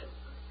foundation.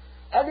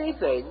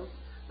 Anything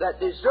that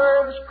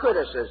deserves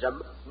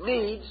criticism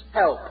needs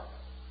help.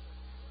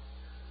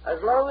 As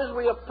long as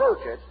we approach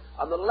it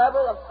on the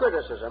level of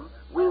criticism,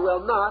 we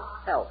will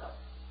not help.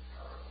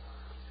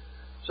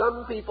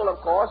 Some people, of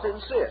course,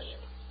 insist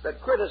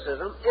that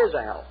criticism is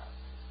a help.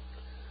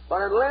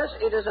 But unless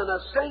it is an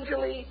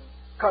essentially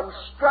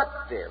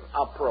constructive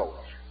approach,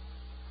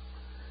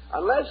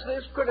 unless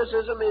this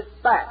criticism is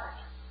backed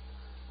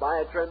by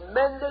a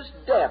tremendous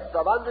depth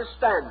of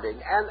understanding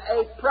and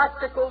a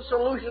practical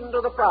solution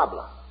to the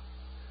problem.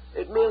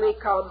 It merely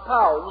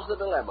compounds the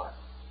dilemma.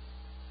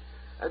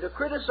 And to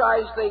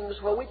criticize things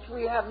for which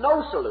we have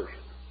no solution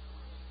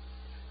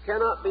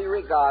cannot be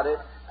regarded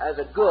as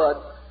a good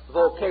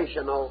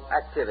vocational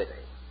activity.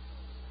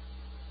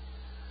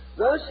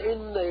 Thus,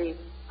 in the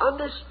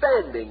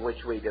understanding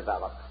which we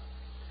develop,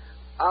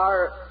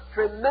 our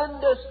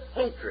tremendous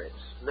hatreds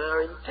and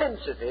our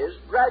intensities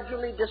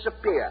gradually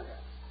disappear.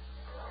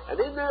 And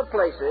in their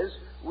places,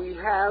 we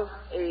have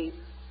a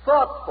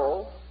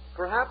thoughtful,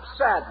 perhaps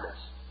sadness,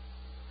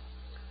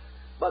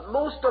 but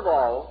most of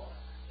all,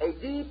 a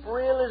deep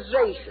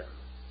realization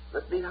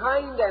that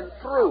behind and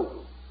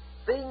through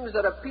things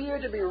that appear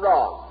to be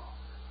wrong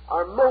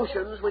are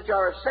motions which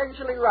are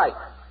essentially right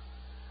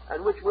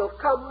and which will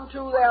come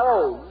to their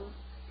own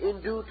in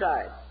due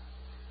time.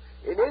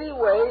 In any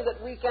way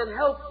that we can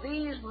help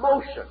these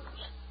motions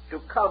to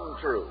come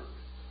true,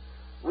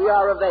 we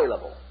are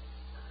available.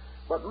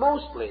 But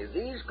mostly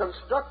these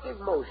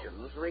constructive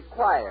motions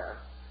require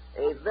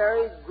a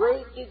very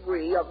great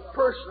degree of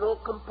personal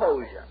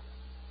composure.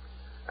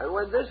 And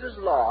when this is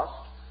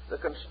lost, the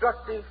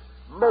constructive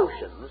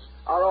motions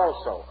are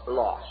also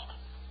lost.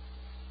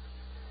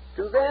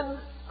 To then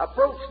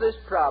approach this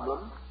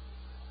problem,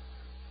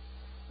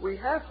 we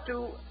have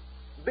to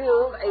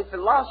build a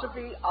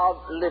philosophy of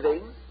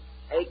living,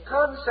 a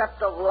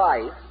concept of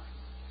life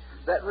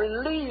that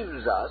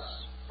relieves us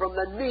from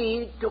the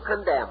need to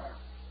condemn.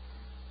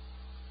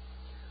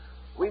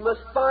 We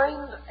must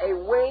find a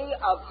way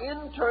of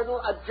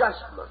internal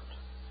adjustment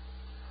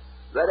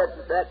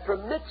that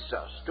permits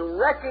us to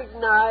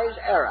recognize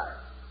error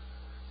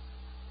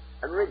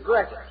and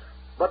regret it,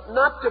 but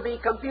not to be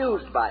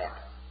confused by it.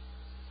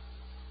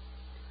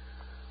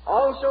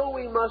 Also,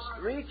 we must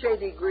reach a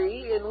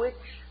degree in which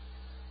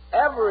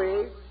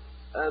every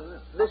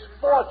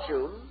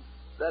misfortune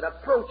that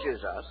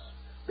approaches us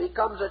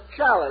becomes a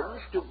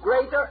challenge to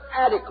greater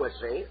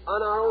adequacy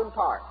on our own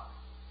part.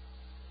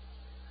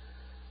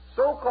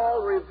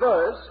 So-called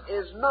reverse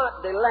is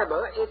not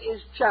dilemma, it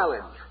is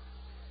challenge.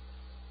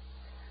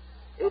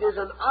 It is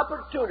an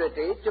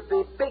opportunity to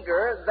be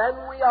bigger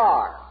than we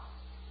are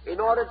in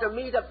order to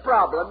meet a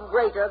problem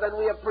greater than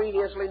we have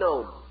previously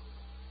known.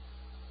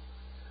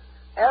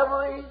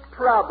 Every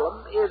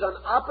problem is an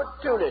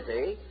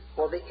opportunity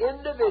for the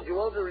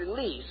individual to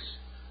release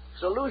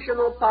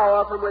solutional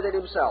power from within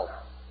himself.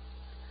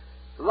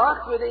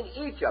 Locked within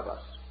each of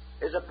us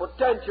is a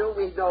potential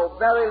we know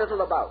very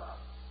little about.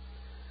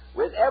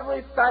 With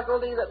every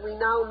faculty that we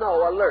now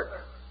know alert,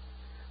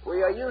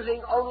 we are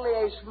using only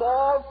a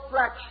small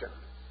fraction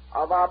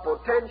of our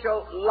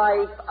potential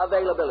life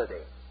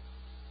availability.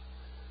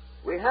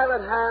 We have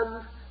at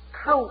hand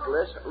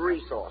countless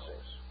resources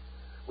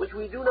which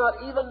we do not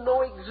even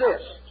know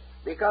exist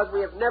because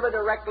we have never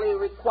directly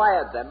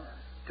required them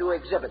to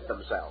exhibit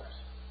themselves.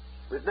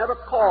 We've never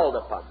called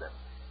upon them.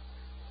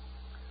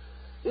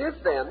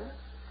 If then,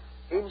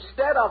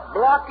 instead of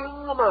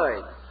blocking the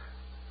mind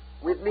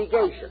with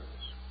negations,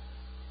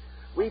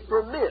 we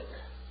permit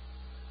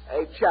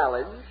a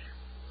challenge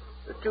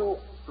to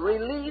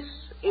release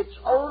its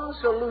own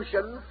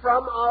solution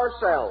from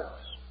ourselves,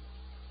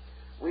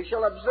 we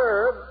shall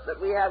observe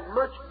that we have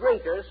much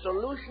greater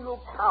solutional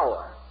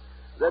power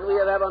than we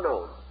have ever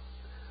known.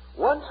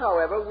 Once,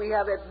 however, we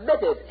have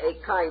admitted a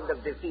kind of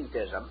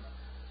defeatism,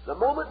 the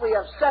moment we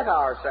have set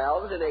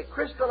ourselves in a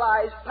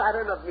crystallized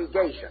pattern of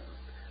negation,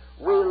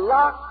 we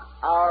lock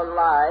our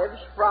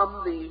lives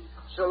from the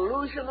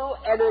solutional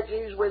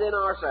energies within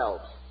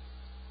ourselves.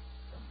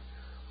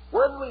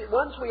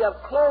 Once we have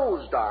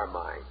closed our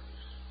minds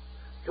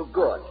to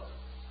good,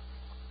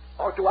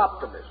 or to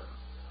optimism,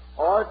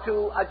 or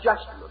to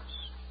adjustments,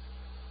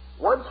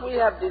 once we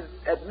have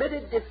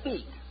admitted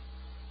defeat,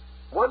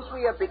 once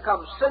we have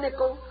become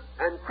cynical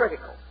and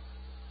critical,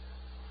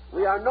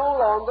 we are no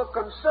longer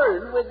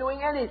concerned with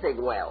doing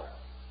anything well.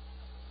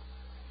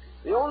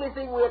 The only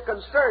thing we are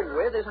concerned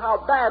with is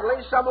how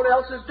badly someone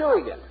else is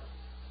doing it.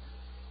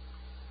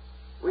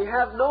 We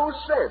have no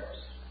sense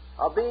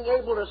of being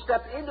able to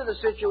step into the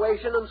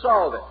situation and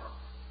solve it.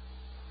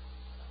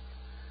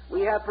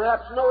 We have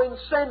perhaps no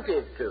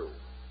incentive to.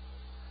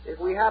 If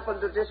we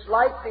happen to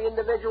dislike the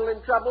individual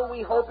in trouble,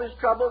 we hope his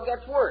trouble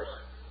gets worse.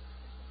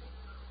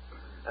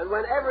 And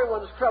when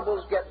everyone's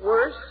troubles get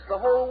worse, the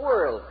whole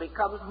world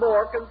becomes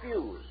more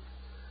confused,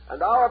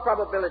 and our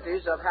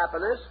probabilities of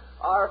happiness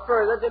are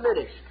further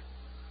diminished.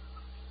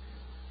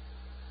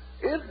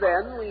 If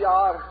then we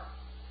are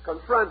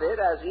confronted,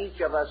 as each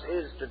of us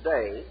is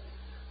today,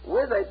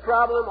 with a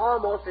problem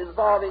almost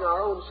involving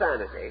our own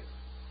sanity,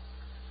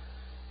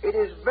 it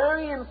is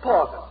very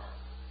important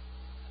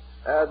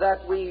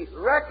that we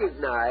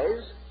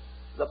recognize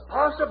the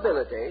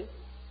possibility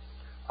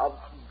of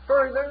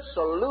further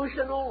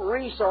solutional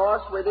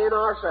resource within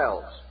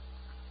ourselves.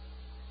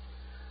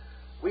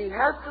 We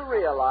have to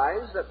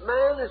realize that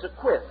man is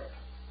equipped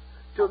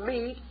to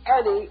meet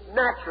any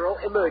natural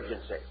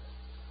emergency.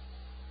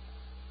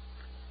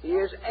 He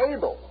is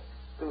able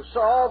to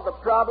solve the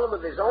problem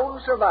of his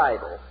own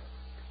survival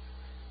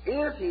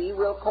if he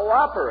will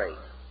cooperate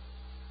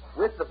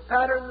with the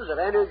patterns of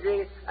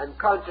energy and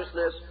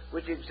consciousness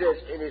which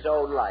exist in his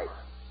own life.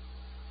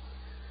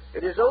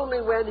 It is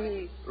only when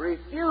he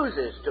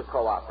refuses to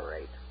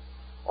cooperate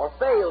or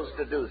fails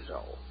to do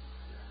so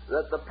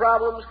that the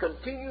problems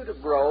continue to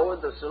grow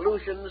and the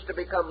solutions to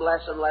become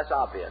less and less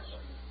obvious.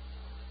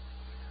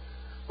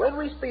 When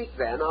we speak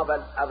then of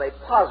a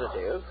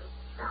positive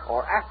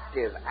or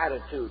active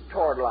attitude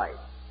toward life,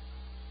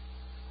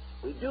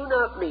 we do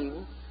not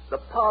mean the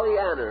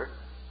Pollyanna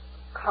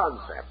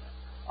concept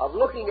of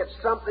looking at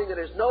something that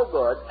is no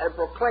good and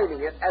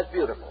proclaiming it as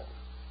beautiful.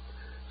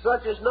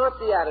 Such is not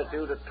the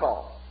attitude at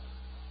all.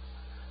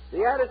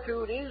 The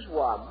attitude is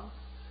one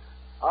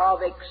of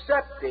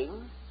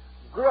accepting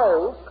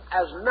growth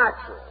as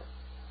natural,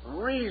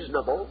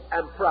 reasonable,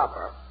 and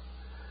proper,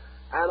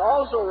 and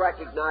also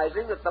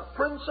recognizing that the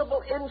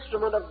principal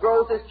instrument of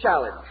growth is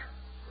challenge.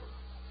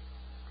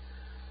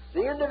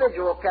 The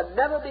individual can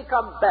never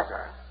become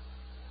better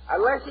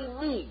unless he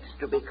needs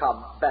to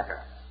become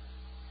better.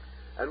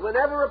 And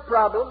whenever a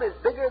problem is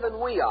bigger than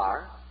we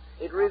are,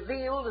 it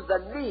reveals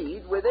the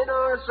need within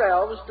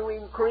ourselves to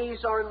increase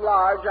or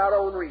enlarge our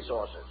own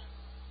resources.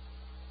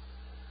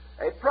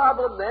 A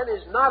problem, then,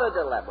 is not a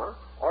dilemma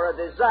or a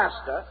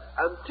disaster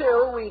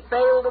until we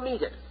fail to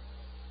meet it.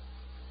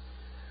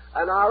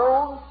 And our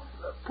own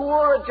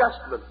poor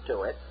adjustment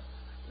to it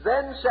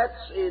then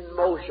sets in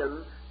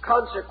motion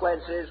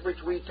consequences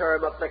which we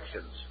term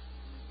afflictions.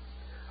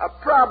 A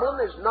problem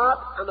is not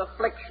an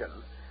affliction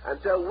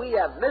until we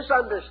have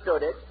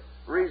misunderstood it,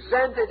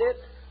 resented it,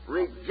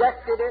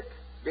 rejected it,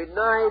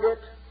 denied it,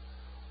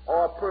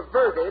 or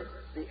perverted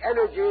the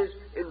energies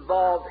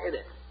involved in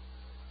it.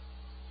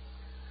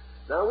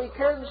 Now, we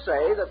can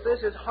say that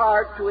this is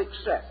hard to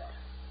accept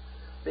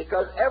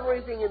because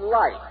everything in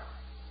life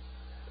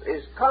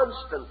is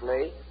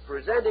constantly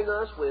presenting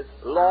us with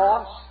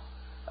loss,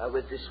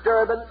 with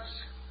disturbance,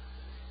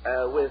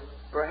 with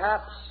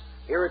perhaps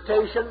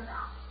irritation,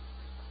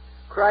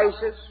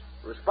 crisis,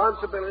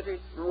 responsibility,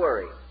 and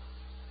worry.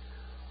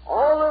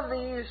 All of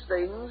these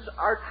things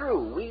are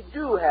true. We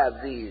do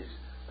have these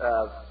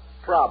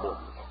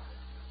problems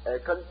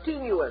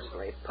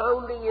continuously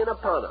pounding in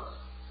upon us.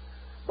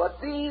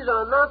 But these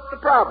are not the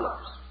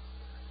problems.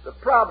 The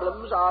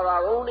problems are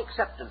our own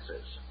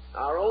acceptances,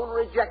 our own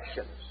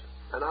rejections,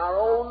 and our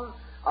own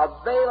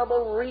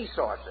available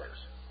resources.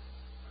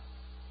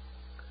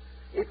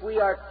 If we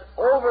are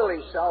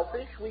overly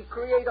selfish, we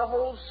create a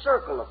whole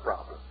circle of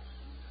problems.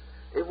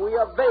 If we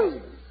are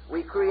vain,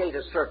 we create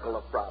a circle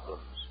of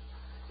problems.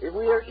 If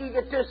we are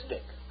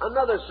egotistic,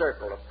 another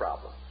circle of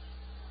problems.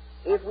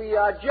 If we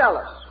are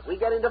jealous, we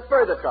get into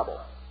further trouble.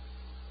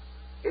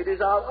 It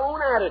is our own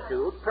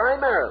attitude,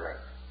 primarily,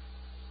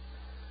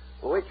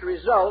 which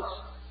results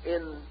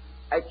in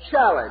a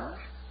challenge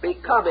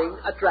becoming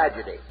a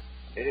tragedy.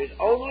 It is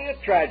only a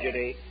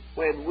tragedy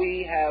when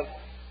we have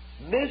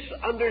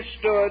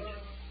misunderstood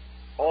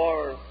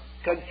or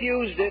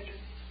confused it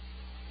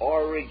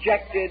or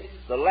rejected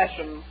the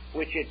lesson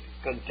which it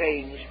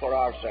contains for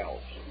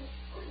ourselves.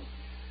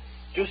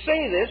 To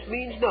say this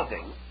means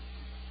nothing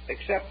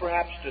except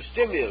perhaps to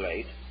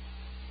stimulate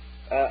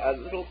a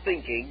little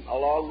thinking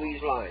along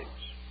these lines.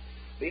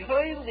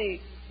 Behind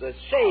the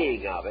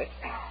saying of it,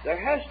 there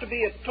has to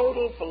be a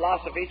total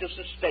philosophy to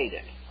sustain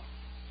it.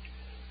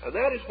 And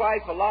that is why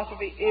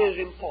philosophy is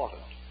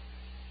important.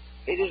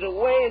 It is a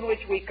way in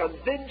which we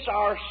convince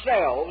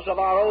ourselves of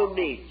our own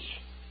needs.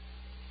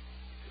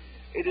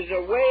 It is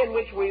a way in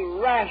which we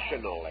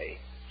rationally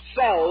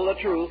sell the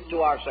truth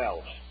to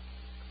ourselves.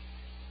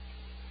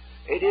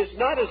 It is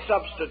not a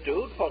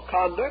substitute for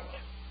conduct,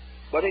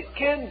 but it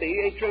can be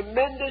a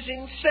tremendous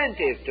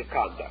incentive to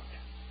conduct.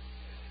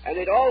 And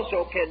it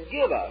also can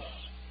give us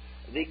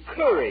the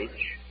courage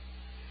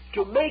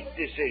to make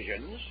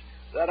decisions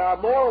that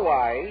are more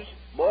wise,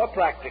 more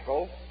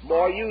practical,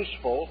 more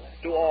useful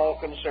to all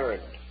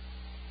concerned.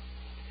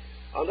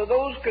 Under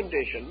those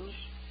conditions,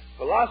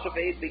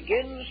 philosophy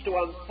begins to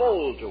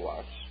unfold to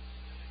us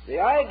the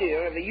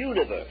idea of a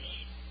universe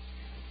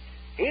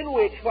in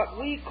which what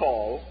we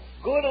call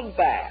good and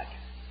bad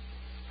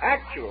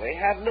actually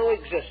have no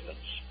existence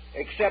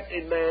except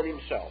in man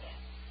himself.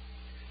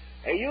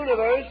 A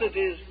universe that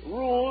is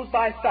ruled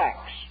by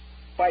facts,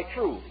 by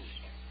truths,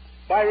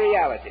 by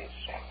realities.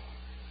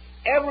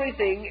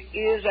 Everything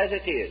is as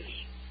it is.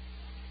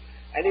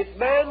 And if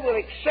man will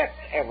accept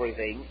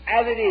everything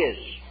as it is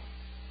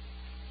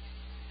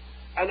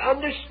and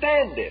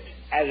understand it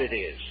as it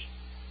is,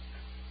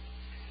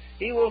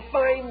 he will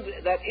find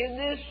that in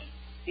this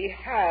he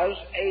has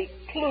a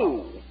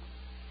clue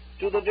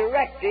to the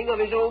directing of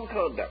his own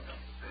conduct.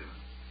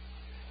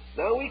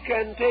 Now, we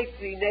can take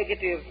the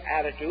negative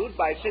attitude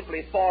by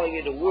simply falling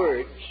into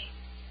words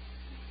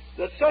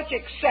that such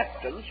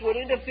acceptance would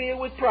interfere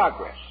with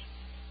progress.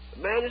 A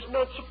man is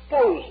not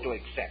supposed to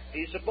accept.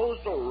 He's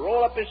supposed to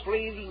roll up his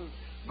sleeves and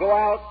go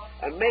out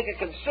and make a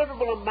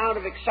considerable amount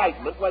of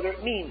excitement, whether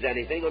it means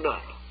anything or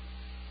not.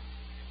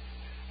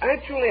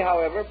 Actually,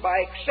 however, by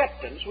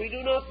acceptance, we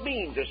do not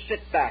mean to sit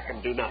back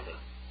and do nothing.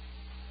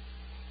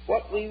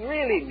 What what we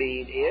really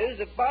mean is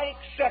that by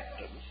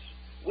acceptance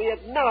we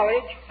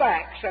acknowledge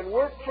facts and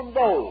work from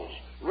those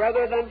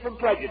rather than from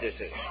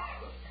prejudices.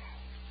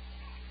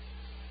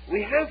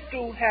 We have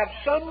to have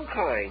some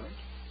kind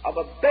of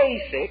a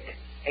basic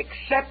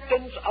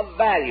acceptance of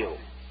value.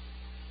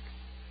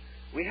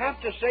 We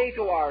have to say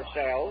to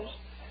ourselves,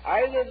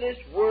 either this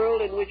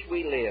world in which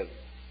we live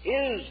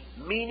is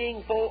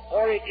meaningful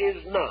or it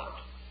is not.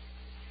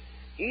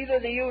 Either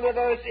the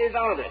universe is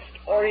honest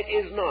or it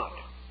is not.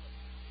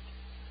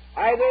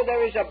 Either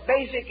there is a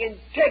basic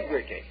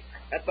integrity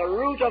at the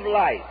root of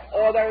life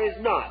or there is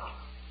not.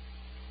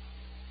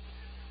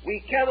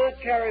 We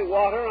cannot carry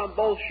water on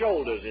both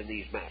shoulders in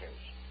these matters.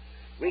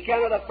 We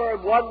cannot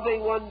affirm one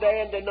thing one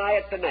day and deny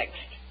it the next.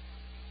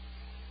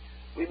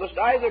 We must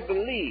either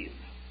believe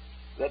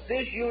that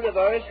this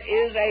universe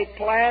is a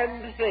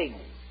planned thing,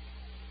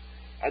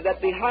 and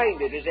that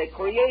behind it is a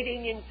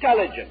creating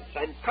intelligence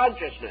and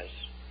consciousness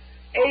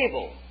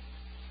able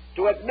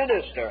to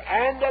administer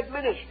and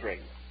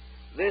administering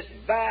this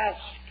vast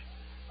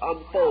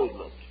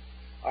unfoldment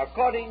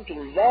according to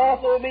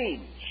lawful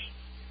means,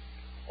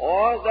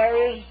 or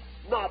there is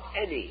not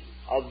any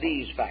of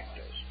these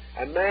factors,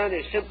 and man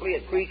is simply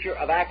a creature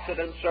of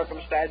accident,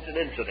 circumstance, and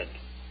incident.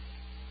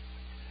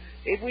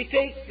 If we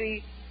take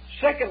the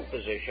second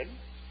position,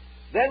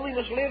 then we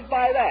must live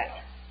by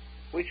that,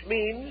 which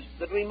means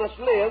that we must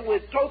live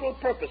with total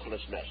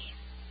purposelessness,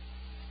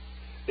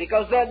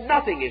 because then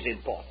nothing is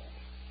important.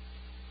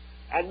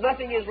 And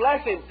nothing is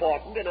less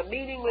important in a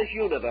meaningless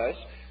universe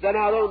than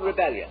our own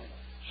rebellion,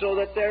 so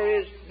that there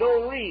is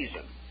no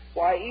reason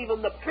why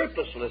even the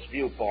purposeless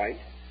viewpoint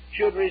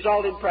should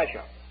result in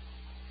pressure.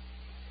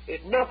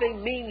 If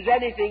nothing means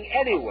anything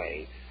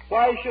anyway,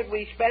 why should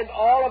we spend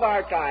all of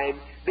our time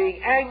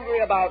being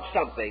angry about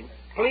something,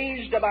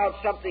 pleased about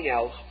something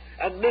else,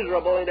 and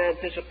miserable in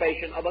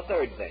anticipation of a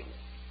third thing?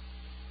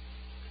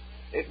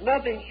 If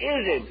nothing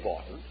is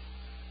important,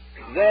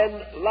 then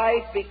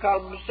life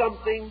becomes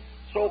something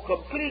so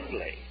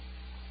completely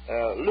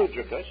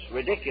ludicrous,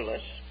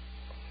 ridiculous,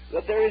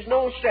 that there is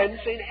no sense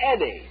in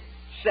any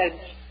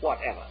sense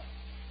whatever.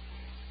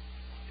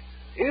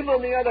 If,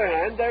 on the other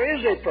hand, there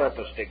is a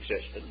purposed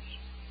existence,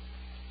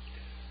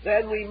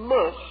 then we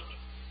must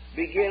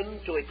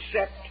begin to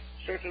accept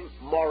certain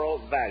moral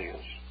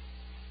values.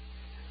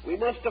 We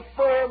must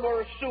affirm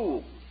or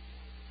assume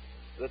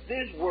that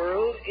this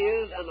world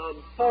is an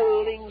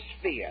unfolding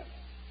sphere,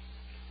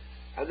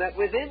 and that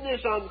within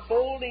this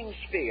unfolding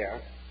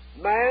sphere,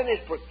 man is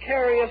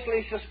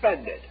precariously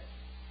suspended,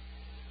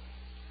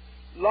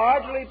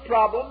 largely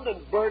problemed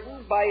and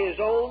burdened by his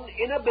own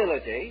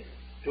inability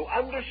to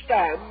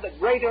understand the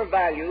greater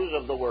values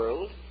of the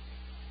world,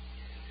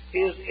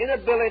 his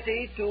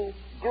inability to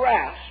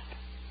grasp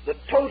the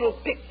total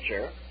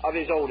picture of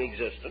his own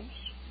existence,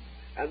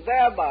 and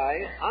thereby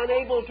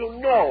unable to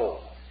know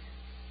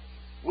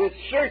with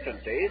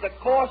certainty the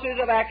courses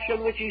of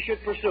action which he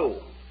should pursue,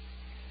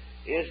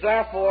 is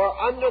therefore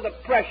under the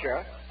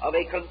pressure of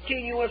a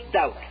continuous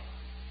doubt,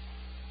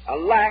 a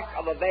lack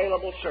of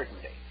available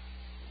certainty.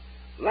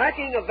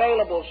 Lacking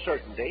available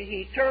certainty,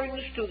 he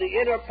turns to the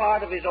inner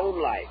part of his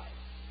own life,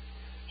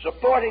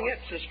 supporting it,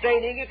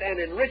 sustaining it, and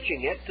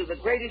enriching it to the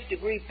greatest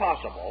degree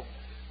possible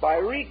by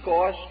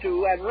recourse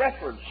to and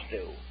reference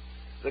to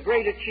the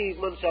great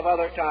achievements of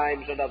other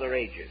times and other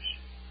ages.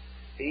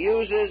 He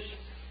uses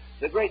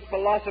the great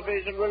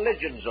philosophies and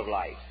religions of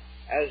life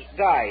as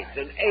guides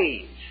and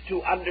aids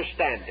to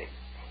understanding.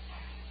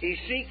 He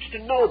seeks to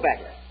know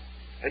better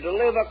and to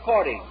live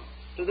according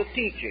to the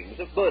teachings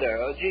of Buddha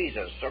or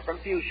Jesus or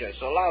Confucius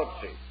or Lao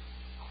Tzu,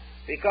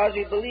 because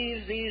he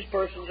believes these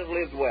persons have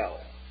lived well.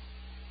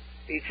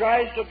 He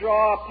tries to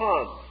draw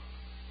upon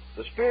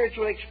the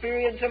spiritual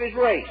experience of his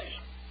race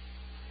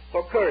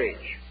for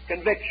courage,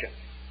 conviction,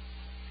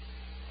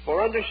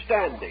 for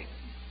understanding,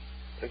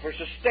 and for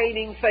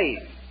sustaining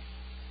faith.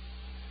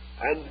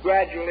 And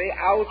gradually,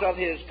 out of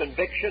his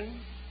conviction,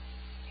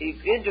 he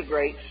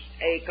integrates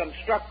a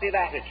constructive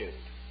attitude,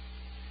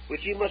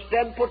 which he must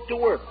then put to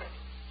work,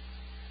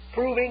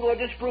 proving or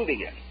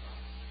disproving it.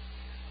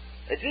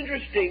 It's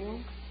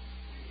interesting,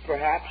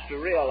 perhaps, to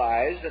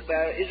realize that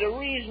there is a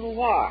reason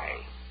why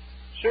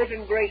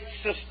certain great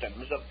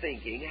systems of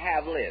thinking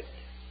have lived.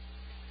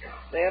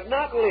 They have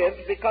not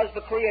lived because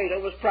the Creator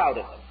was proud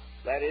of them,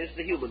 that is,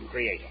 the human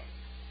Creator.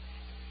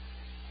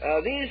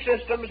 These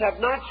systems have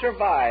not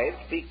survived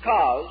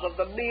because of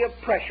the mere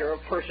pressure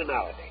of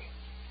personality.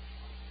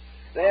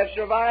 They have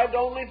survived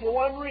only for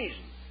one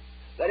reason,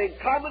 that in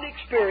common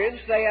experience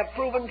they have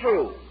proven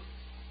true.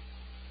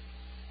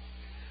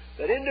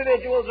 That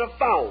individuals have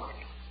found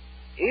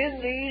in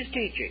these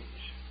teachings,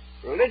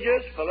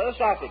 religious,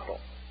 philosophical,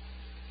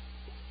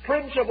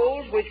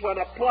 principles which when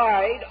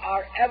applied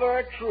are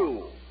ever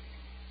true,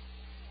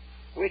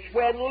 which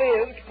when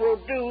lived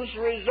produce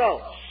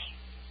results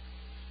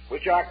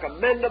which are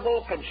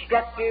commendable,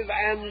 constructive,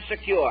 and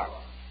secure.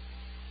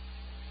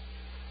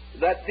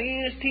 That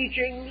these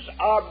teachings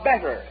are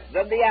better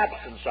than the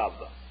absence of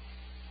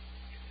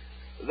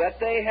them. That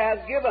they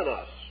have given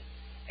us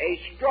a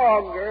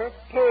stronger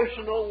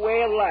personal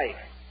way of life,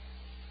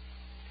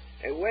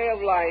 a way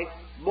of life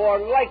more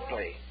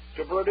likely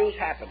to produce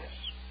happiness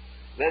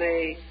than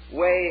a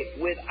way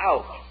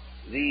without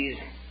these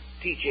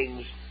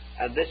teachings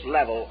and this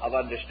level of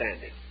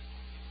understanding.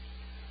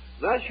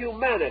 Thus,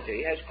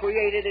 humanity has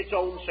created its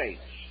own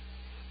saints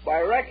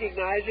by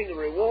recognizing and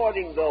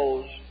rewarding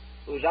those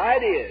whose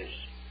ideas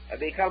have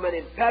become an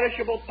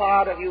imperishable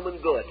part of human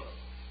good.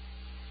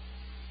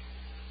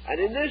 And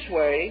in this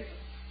way,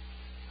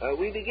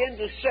 we begin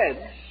to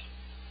sense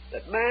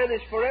that man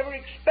is forever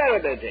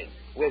experimenting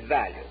with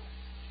value.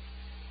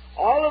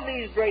 All of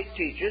these great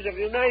teachers have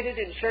united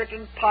in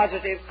certain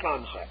positive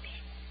concepts.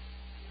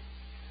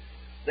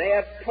 They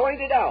have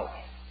pointed out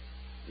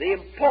the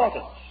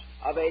importance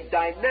of a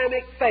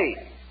dynamic faith.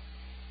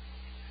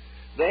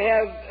 They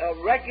have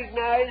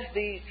recognized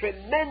the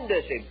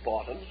tremendous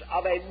importance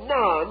of a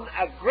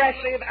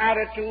non-aggressive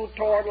attitude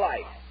toward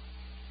life,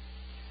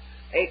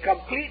 a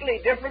completely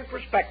different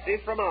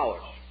perspective from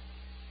ours.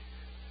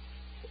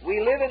 We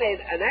live in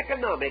an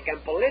economic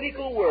and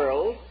political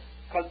world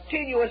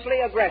continuously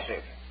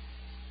aggressive,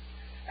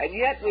 and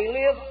yet we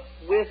live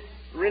with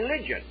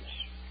religions,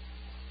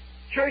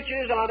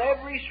 churches on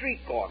every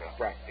street corner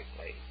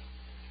practically,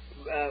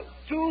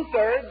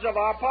 2/3 of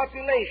our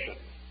population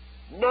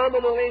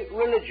nominally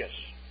religious.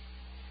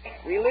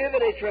 We live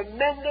in a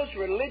tremendous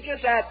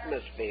religious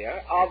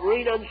atmosphere of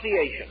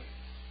renunciation,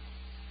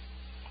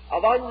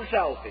 of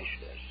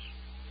unselfishness,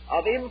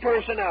 of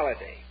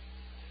impersonality,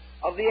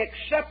 of the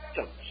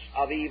acceptance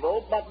of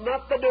evil but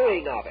not the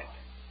doing of it,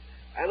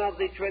 and of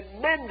the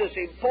tremendous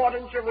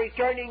importance of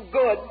returning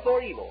good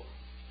for evil.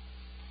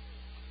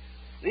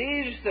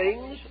 These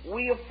things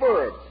we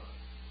affirm.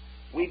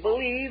 We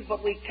believe,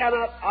 but we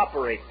cannot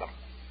operate them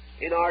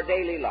in our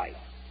daily life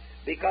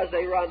because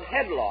they run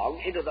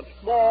headlong into the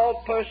small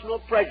personal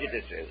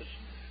prejudices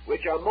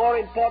which are more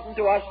important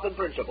to us than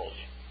principles.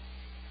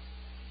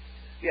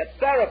 Yet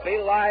therapy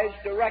lies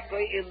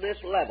directly in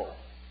this level.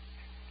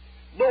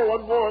 No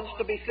one wants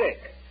to be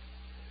sick.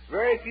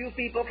 Very few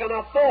people can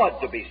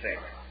afford to be sick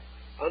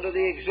under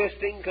the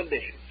existing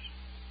conditions.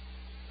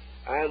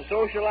 And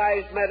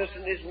socialized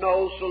medicine is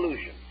no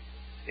solution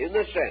in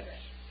the sense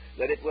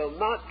that it will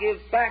not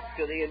give back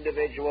to the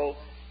individual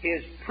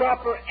his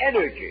proper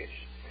energies,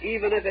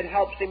 even if it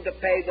helps him to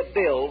pay the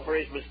bill for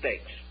his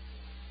mistakes.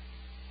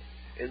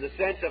 In the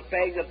sense of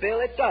paying the bill,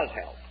 it does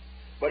help,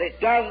 but it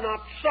does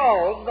not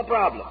solve the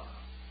problem.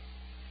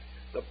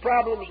 The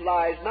problem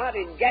lies not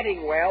in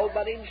getting well,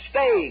 but in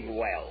staying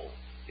well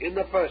in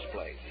the first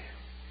place.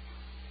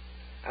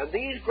 And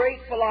these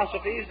great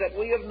philosophies that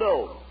we have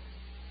known,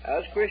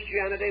 as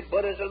Christianity,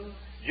 Buddhism,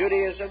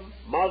 Judaism,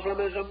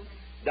 Muslimism,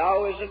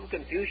 Taoism,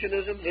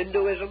 Confucianism,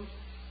 Hinduism,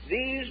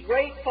 these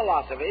great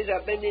philosophies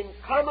have been in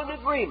common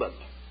agreement.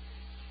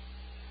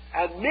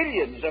 And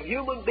millions of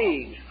human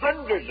beings,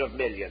 hundreds of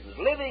millions,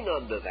 living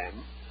under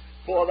them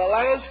for the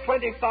last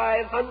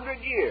 2,500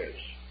 years,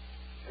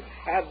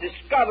 have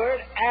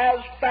discovered as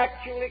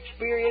factual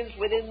experience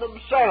within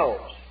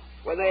themselves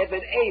when they have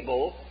been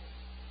able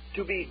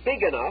to be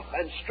big enough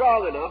and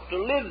strong enough to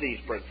live these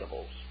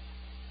principles,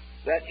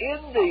 that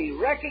in the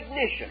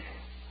recognition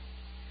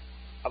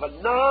of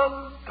a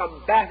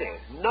non-combative,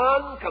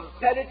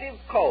 non-competitive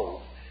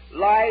code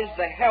lies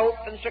the health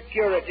and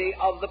security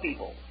of the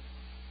people.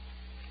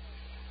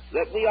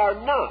 That we are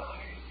not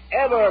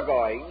ever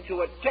going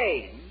to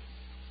attain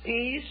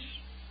peace,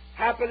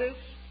 happiness,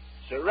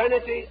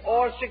 serenity,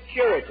 or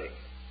security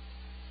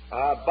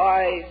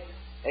by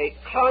a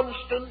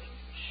constant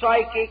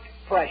psychic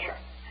pressure,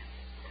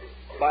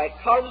 by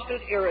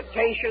constant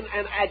irritation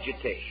and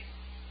agitation.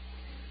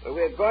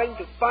 We're going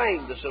to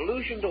find the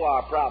solution to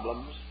our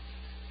problems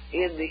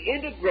in the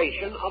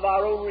integration of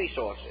our own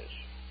resources.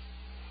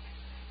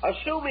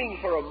 Assuming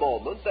for a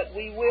moment that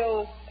we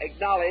will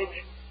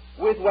acknowledge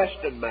with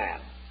Western man,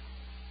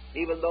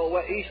 even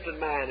though Eastern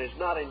man is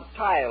not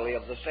entirely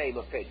of the same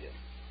opinion,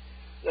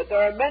 that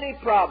there are many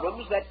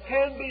problems that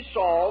can be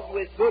solved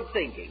with good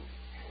thinking,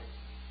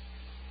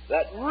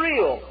 that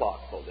real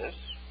thoughtfulness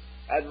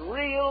and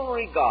real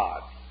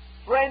regard,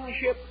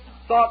 friendship,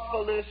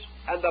 thoughtfulness,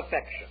 and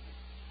affection,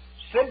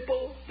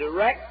 simple,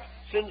 direct,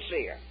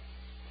 sincere,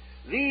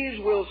 these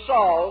will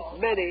solve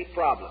many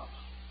problems.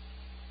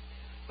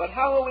 But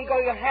how are we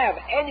going to have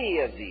any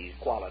of these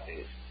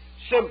qualities,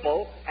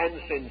 simple and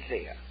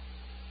sincere,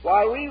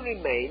 while we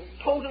remain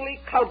totally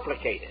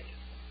complicated,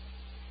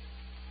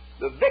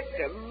 the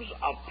victims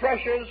of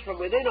pressures from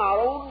within our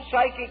own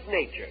psychic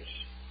natures,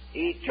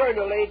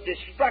 eternally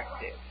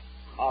destructive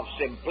of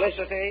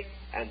simplicity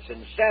and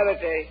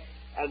sincerity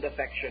and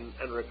affection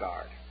and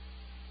regard?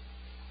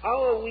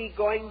 How are we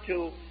going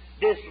to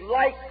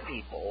dislike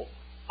people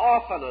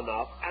often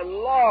enough and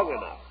long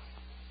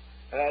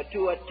enough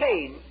to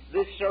attain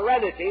this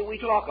serenity we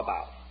talk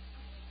about?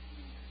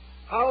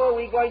 How are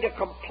we going to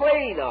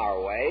complain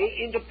our way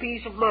into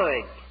peace of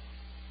mind?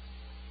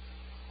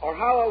 Or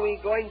how are we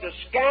going to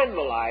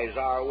scandalize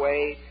our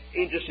way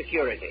into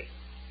security?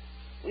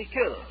 We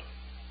cannot.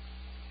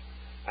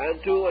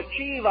 And to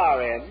achieve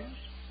our ends,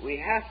 we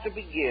have to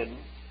begin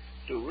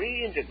to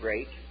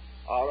reintegrate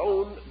our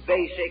own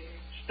basic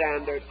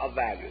standard of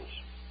values.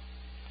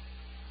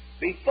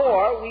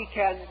 Before we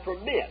can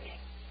permit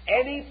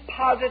any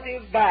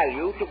positive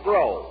value to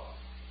grow,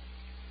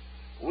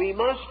 we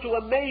must, to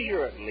a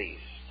measure at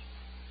least,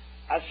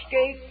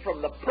 escape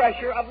from the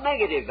pressure of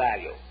negative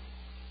value.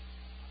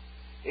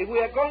 If we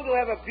are going to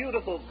have a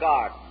beautiful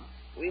garden,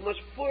 we must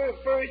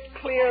first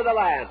clear the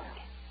land.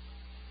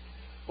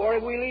 For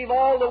if we leave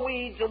all the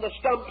weeds and the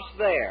stumps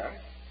there,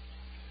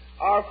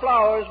 our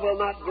flowers will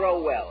not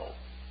grow well.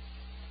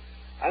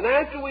 And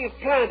after we've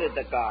planted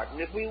the garden,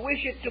 if we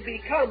wish it to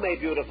become a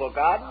beautiful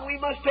garden, we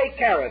must take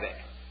care of it.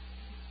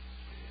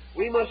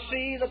 We must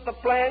see that the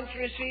plants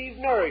receive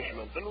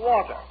nourishment and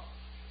water,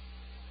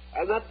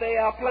 and that they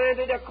are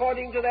planted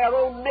according to their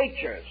own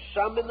natures,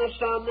 some in the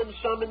sun and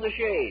some in the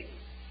shade,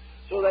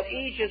 so that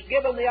each is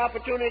given the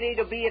opportunity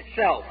to be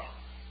itself.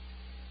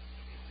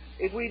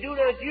 If we do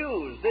not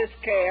use this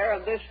care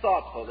and this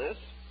thoughtfulness,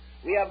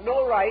 we have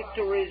no right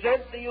to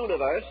resent the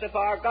universe if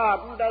our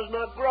garden does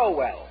not grow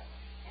well.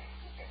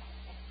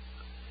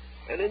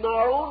 And in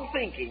our own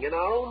thinking, in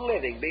our own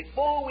living,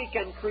 before we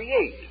can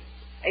create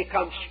a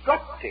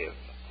constructive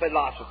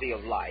philosophy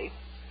of life,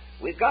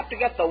 we've got to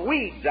get the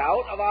weeds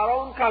out of our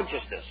own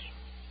consciousness.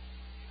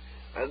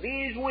 And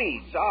these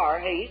weeds are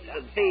hate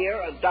and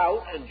fear and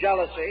doubt and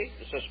jealousy,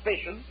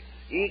 suspicion,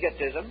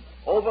 egotism,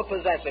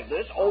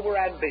 over-possessiveness,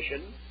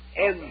 over-ambition,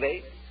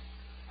 envy,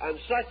 and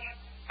such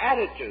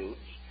attitudes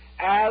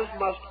as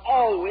must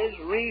always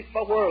reap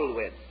a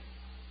whirlwind.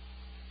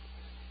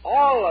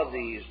 All of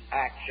these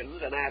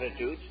actions and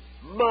attitudes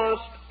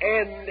must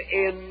end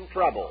in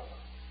trouble.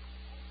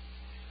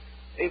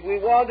 If we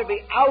want to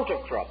be out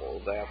of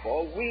trouble,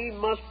 therefore, we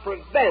must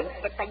prevent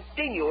the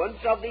continuance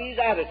of these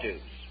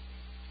attitudes.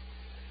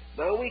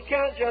 Now, we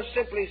can't just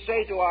simply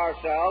say to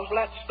ourselves,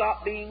 let's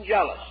stop being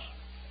jealous.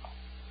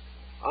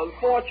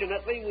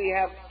 Unfortunately, we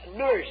have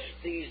nursed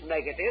these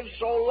negatives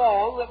so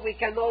long that we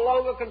can no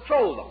longer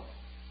control them.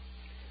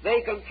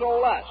 They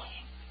control us.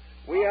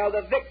 We are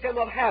the victim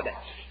of habits.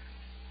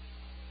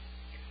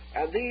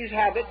 And these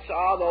habits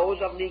are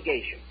those of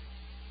negation.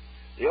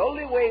 The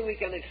only way we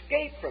can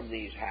escape from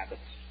these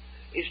habits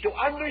is to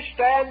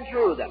understand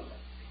through them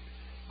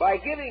by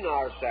giving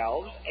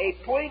ourselves a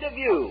point of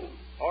view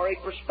or a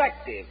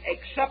perspective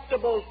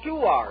acceptable to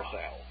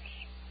ourselves.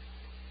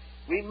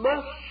 We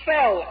must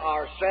sell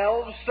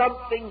ourselves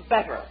something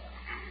better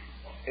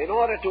in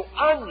order to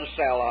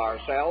unsell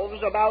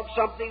ourselves about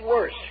something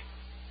worse.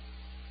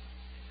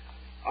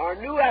 Our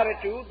new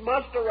attitude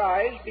must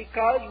arise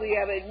because we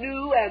have a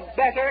new and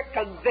better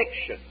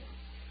conviction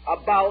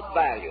about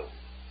value.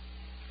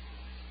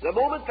 The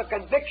moment the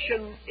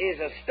conviction is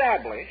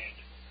established,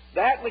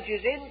 that which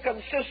is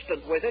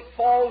inconsistent with it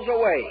falls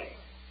away.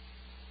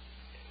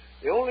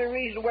 The only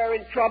reason we're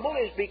in trouble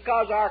is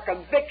because our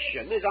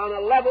conviction is on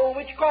a level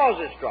which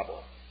causes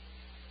trouble.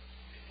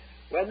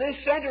 When this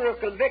center of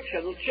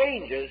conviction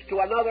changes to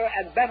another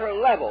and better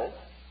level,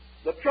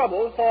 the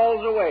trouble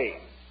falls away.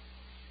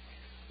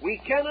 We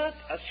cannot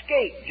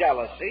escape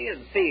jealousy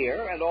and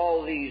fear and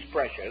all these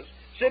pressures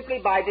simply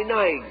by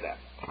denying them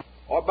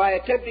or by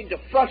attempting to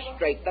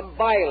frustrate them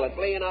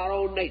violently in our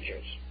own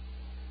natures.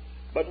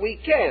 But we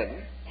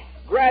can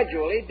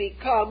gradually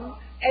become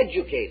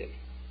educated.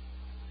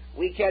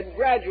 We can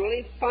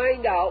gradually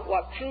find out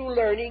what true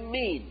learning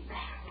means,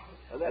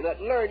 and that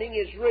learning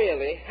is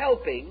really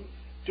helping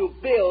to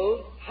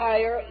build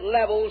higher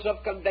levels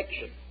of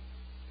conviction,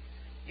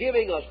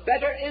 giving us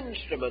better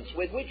instruments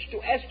with which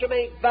to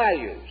estimate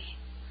values,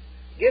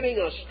 giving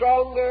us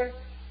stronger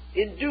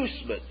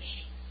inducements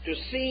to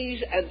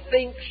seize and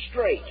think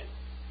straight,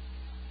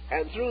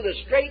 and through the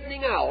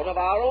straightening out of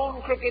our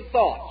own crooked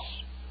thoughts,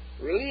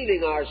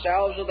 relieving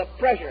ourselves of the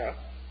pressure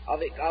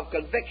of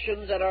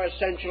convictions that are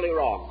essentially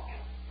wrong.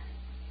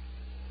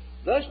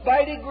 Thus,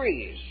 by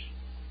degrees,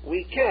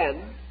 we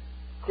can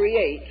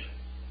create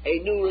a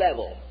new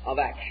level of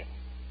action.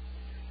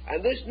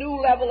 And this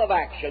new level of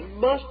action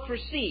must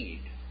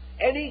precede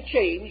any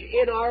change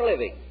in our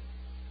living.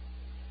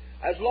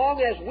 As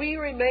long as we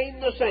remain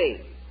the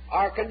same,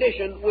 our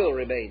condition will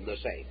remain the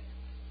same.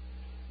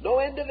 No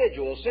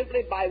individual,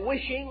 simply by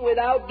wishing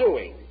without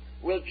doing,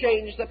 will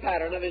change the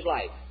pattern of his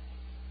life.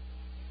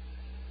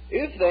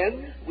 If,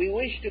 then, we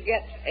wish to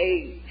get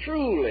a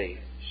truly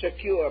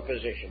secure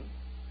position,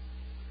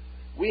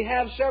 we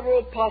have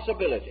several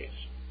possibilities.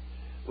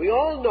 We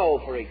all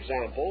know, for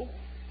example,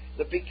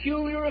 the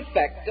peculiar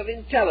effect of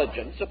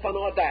intelligence upon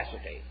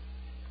audacity.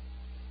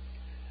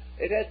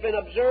 It has been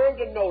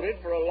observed and noted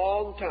for a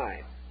long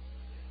time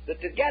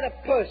that to get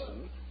a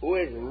person who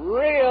is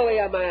really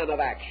a man of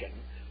action,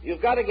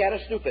 you've got to get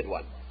a stupid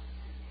one.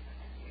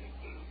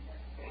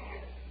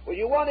 Well,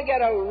 you want to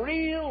get a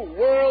real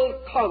world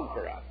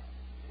conqueror,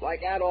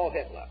 like Adolf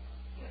Hitler,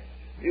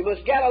 you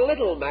must get a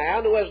little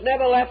man who has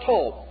never left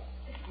home.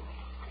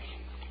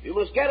 You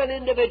must get an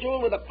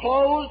individual with a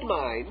closed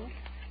mind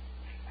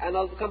and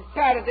a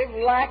comparative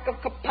lack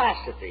of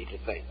capacity to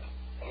think.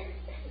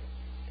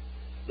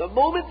 The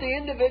moment the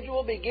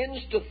individual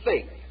begins to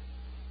think,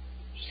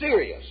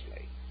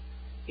 seriously,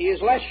 he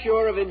is less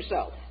sure of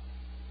himself.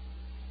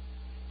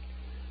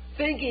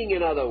 Thinking,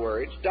 in other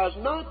words, does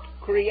not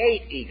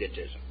create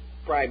egotism,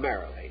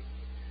 primarily.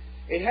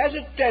 It has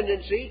a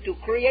tendency to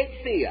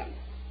create fear.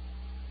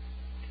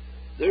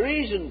 The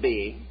reason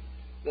being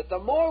that the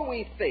more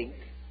we think,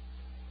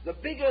 the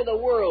bigger the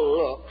world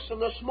looks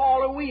and the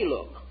smaller we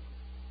look.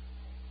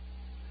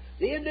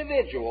 The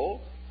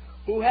individual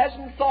who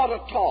hasn't thought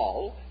at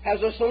all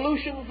has a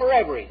solution for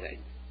everything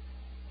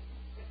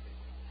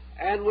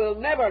and will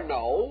never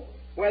know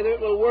whether it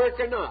will work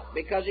or not,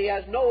 because he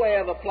has no way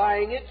of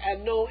applying it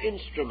and no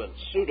instruments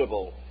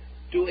suitable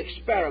to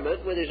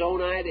experiment with his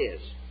own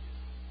ideas.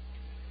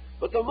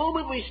 But the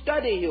moment we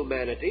study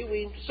humanity,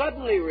 we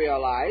suddenly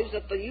realize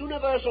that the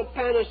universal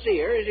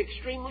panacea is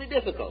extremely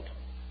difficult.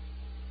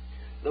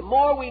 The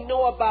more we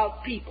know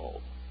about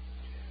people,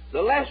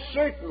 the less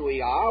certain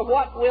we are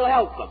what will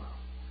help them.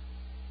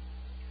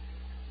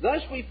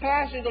 Thus we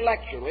pass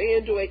intellectually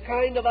into a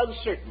kind of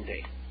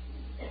uncertainty.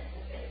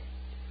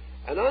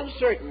 An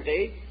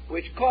uncertainty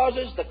which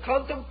causes the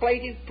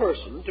contemplative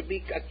person to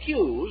be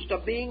accused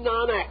of being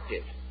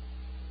non-active.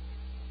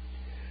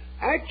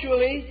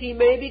 Actually, he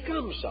may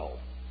become so,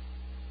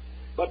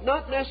 but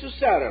not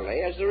necessarily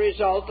as the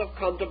result of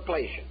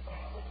contemplation,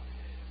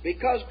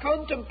 because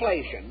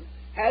contemplation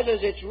has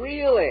as its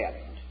real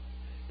end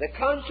the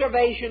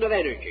conservation of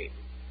energy.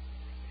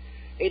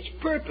 Its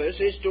purpose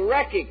is to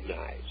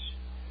recognize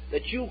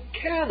that you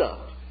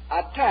cannot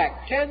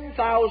attack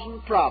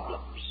 10,000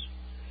 problems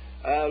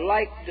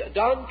like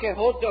Don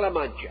Quixote de la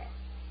Mancha,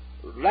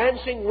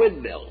 lancing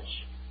windmills,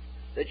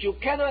 that you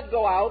cannot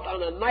go out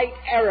on a knight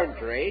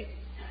errantry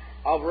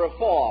of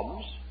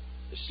reforms,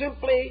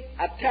 simply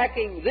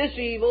attacking this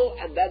evil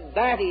and then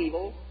that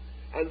evil,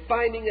 and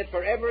finding that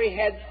for every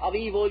head of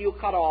evil you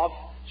cut off,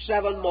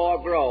 7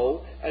 more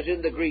grow, as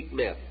in the Greek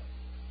myth.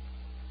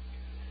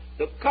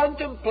 The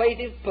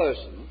contemplative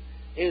person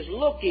is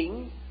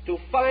looking to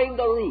find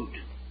the root.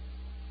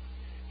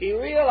 He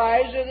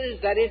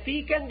realizes that if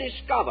he can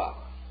discover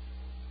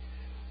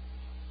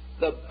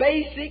the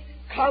basic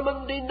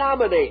common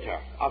denominator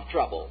of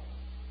trouble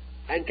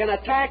and can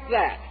attack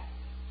that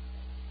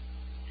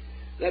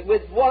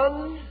with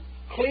one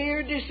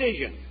clear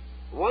decision,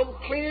 one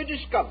clear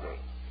discovery,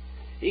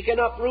 he can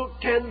uproot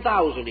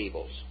 10,000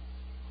 evils.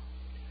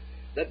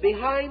 That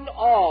behind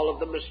all of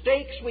the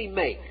mistakes we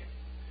make,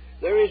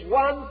 there is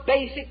one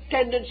basic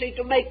tendency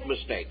to make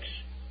mistakes.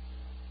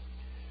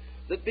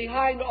 That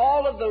behind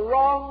all of the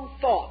wrong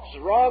thoughts,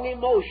 wrong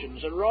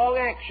emotions, and wrong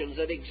actions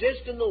that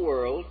exist in the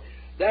world,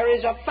 there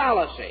is a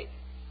fallacy.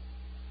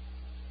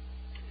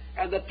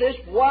 And that this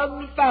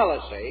one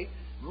fallacy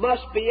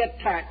must be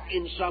attacked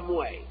in some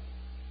way.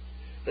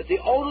 That the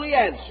only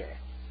answer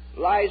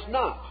lies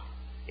not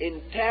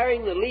in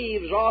tearing the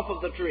leaves off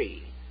of the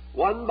tree,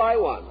 one by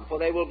one, for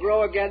they will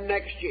grow again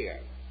next year.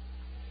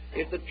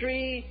 If the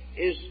tree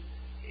is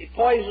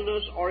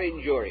poisonous or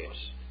injurious,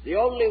 the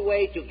only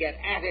way to get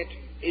at it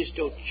is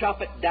to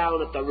chop it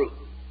down at the root.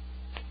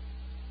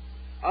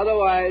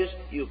 Otherwise,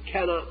 you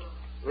cannot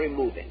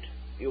remove it.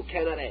 You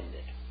cannot end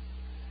it.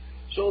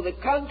 So the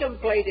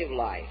contemplative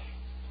life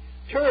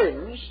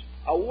turns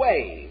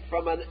away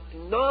from a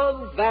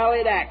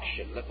non-valid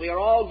action that we are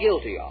all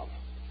guilty of,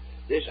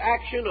 this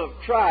action of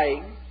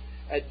trying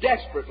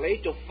desperately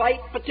to fight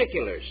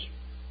particulars,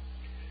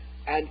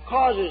 and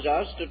causes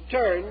us to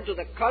turn to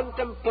the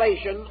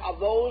contemplation of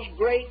those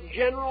great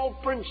general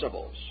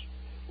principles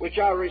which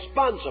are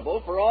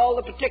responsible for all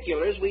the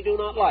particulars we do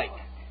not like.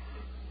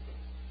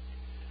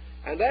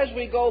 And as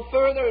we go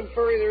further and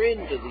further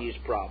into these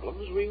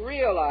problems, we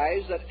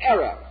realize that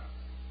error,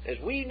 as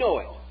we know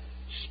it,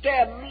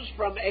 stems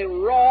from a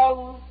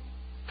wrong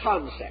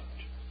concept,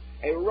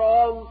 a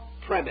wrong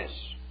premise,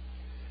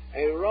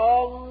 a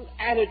wrong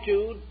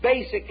attitude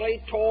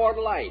basically toward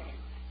life.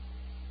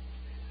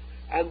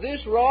 And this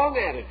wrong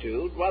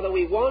attitude, whether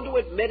we want to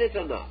admit it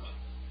or not,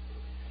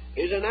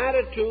 is an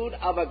attitude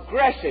of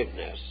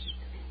aggressiveness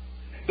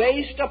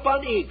based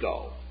upon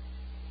ego,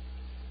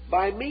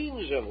 by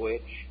means of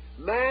which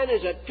man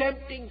is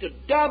attempting to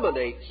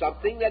dominate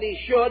something that he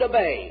should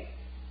obey.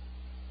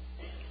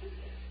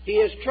 He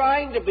is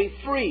trying to be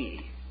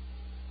free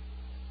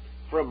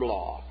from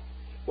law,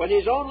 when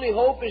his only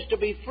hope is to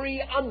be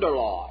free under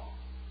law.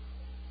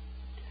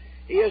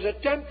 He is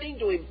attempting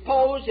to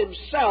impose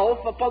himself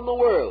upon the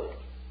world,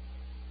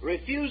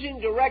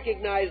 refusing to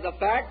recognize the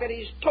fact that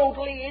he's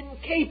totally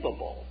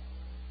incapable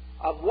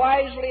of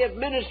wisely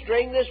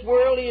administering this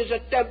world he is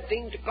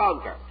attempting to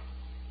conquer.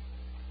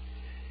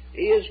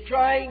 He is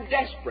trying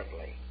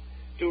desperately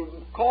to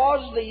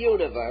cause the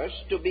universe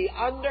to be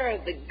under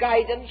the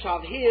guidance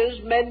of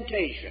his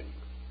mentation,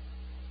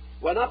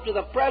 when up to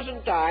the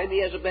present time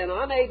he has been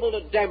unable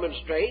to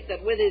demonstrate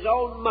that with his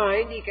own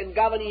mind he can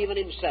govern even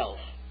himself.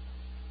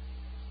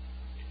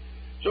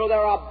 So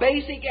there are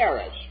basic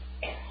errors,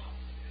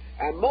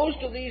 and most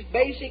of these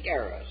basic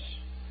errors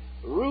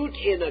root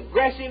in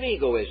aggressive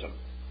egoism,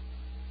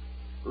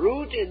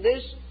 root in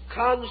this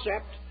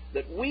concept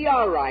that we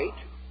are right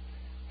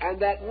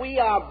and that we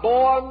are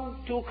born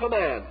to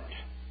command.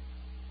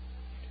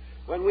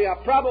 when we are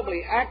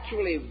probably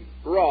actually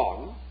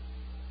wrong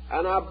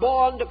and are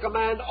born to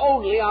command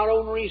only our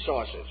own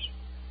resources,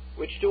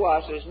 which to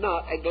us is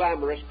not a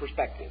glamorous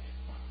perspective.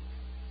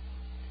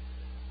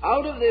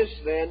 Out of this,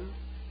 then,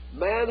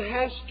 man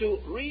has to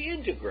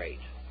reintegrate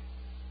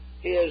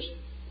his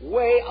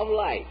way of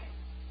life.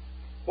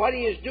 What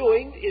he is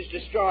doing is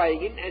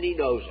destroying him, and he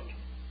knows it.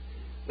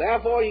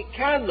 Therefore, he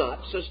cannot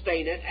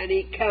sustain it, and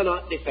he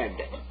cannot defend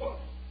it.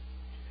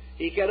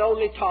 He can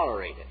only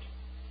tolerate it.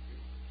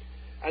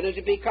 And as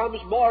it becomes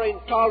more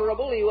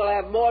intolerable, he will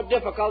have more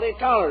difficulty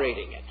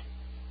tolerating it.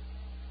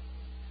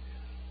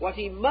 What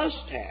he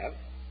must have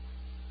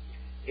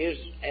is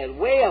a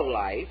way of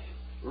life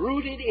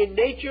rooted in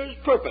nature's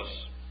purpose,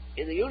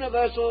 in the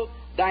universal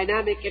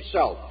dynamic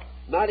itself,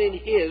 not in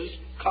his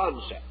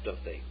concept of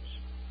things.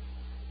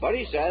 But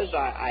he says,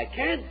 I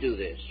can't do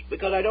this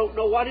because I don't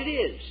know what it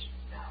is.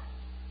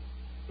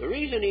 The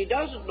reason he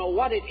doesn't know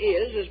what it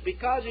is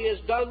because he has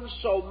done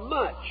so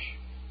much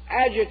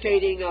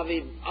agitating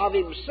of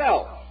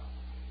himself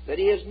that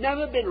he has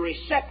never been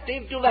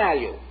receptive to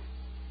value.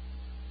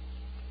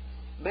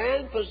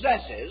 Man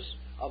possesses,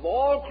 of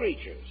all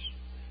creatures,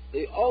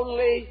 the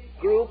only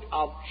group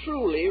of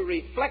truly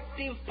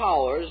reflective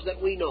powers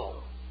that we know.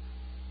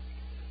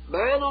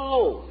 Man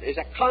alone is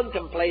a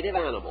contemplative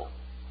animal.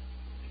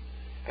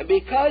 And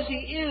because he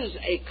is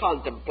a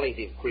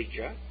contemplative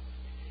creature,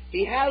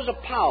 he has a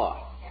power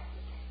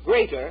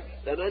greater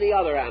than any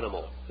other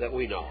animal that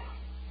we know.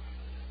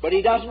 But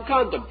he doesn't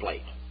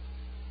contemplate.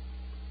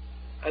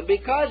 And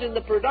because in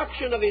the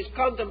production of his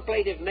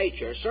contemplative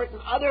nature, certain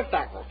other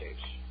faculties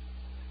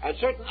and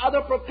certain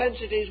other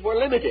propensities were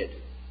limited,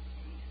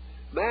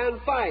 man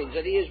finds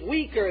that he is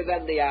weaker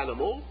than the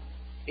animal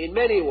in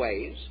many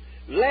ways,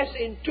 less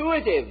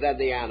intuitive than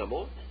the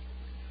animal,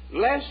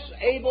 less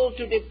able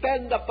to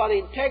depend upon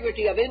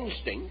integrity of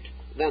instinct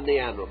than the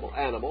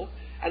animal,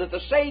 and at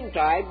the same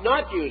time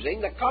not using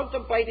the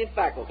contemplative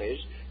faculties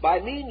by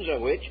means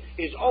of which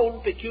his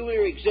own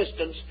peculiar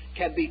existence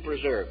can be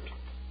preserved.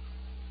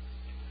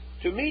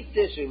 To meet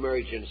this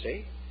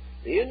emergency,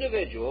 the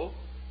individual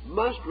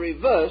must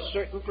reverse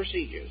certain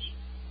procedures.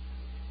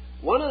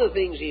 One of the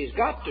things he's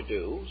got to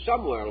do,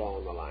 somewhere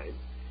along the line,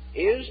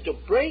 is to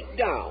break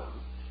down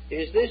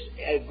this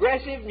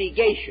aggressive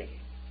negation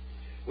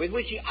with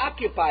which he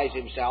occupies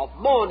himself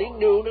morning,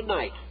 noon, and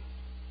night.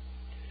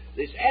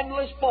 This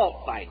endless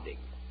fault-finding,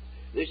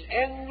 this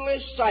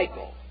endless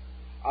cycle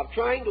of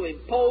trying to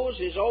impose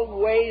his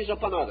own ways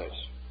upon others,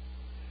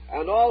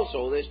 and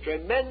also this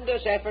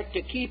tremendous effort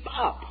to keep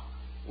up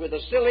with the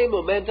silly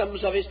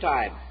momentums of his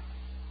time.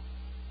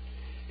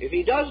 If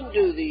he doesn't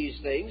do these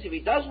things, if he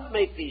doesn't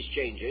make these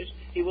changes,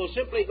 he will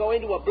simply go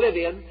into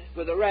oblivion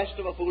with the rest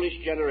of a foolish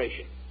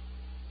generation.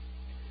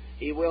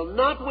 He will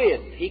not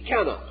win. He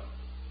cannot.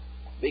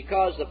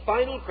 Because the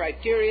final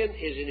criterion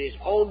is in his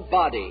own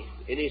body,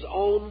 in his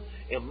own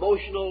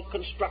emotional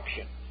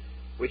construction,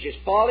 which is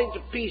falling to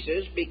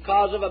pieces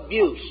because of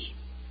abuse.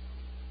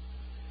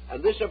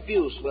 And this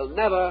abuse will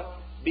never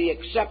be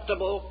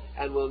acceptable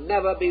and will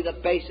never be the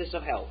basis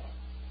of health.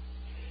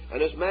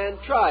 And as man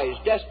tries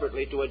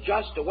desperately to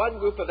adjust to one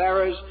group of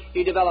errors,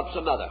 he develops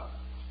another,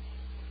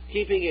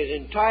 keeping his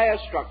entire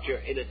structure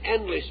in an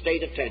endless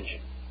state of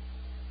tension.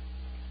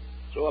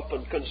 So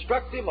a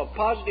constructive or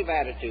positive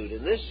attitude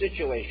in this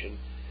situation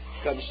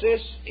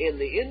consists in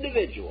the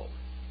individual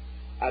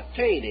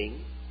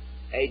attaining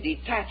a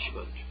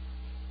detachment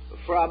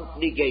from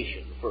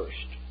negation first,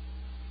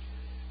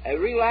 a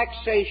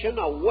relaxation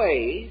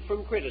away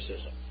from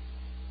criticism,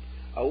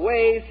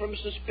 away from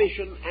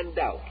suspicion and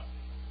doubt,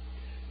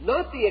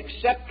 not the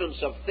acceptance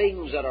of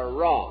things that are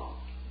wrong,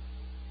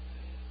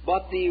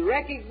 but the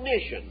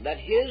recognition that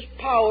his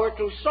power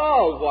to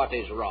solve what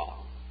is wrong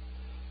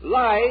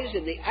lies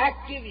in the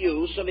active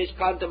use of his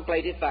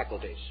contemplative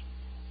faculties.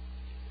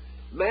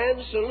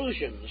 Man's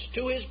solutions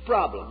to his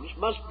problems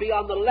must be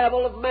on the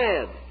level of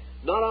man,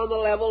 not on the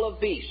level of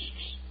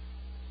beasts.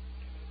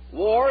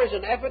 War is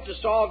an effort to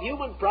solve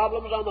human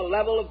problems on the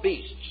level of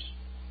beasts,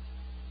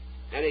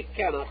 and it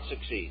cannot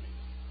succeed.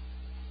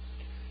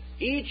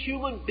 Each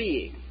human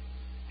being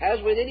has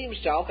within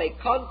himself a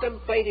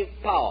contemplative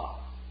power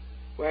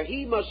where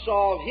he must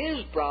solve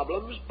his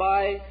problems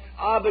by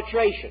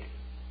arbitration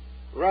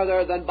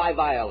rather than by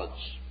violence.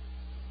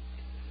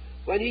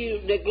 When he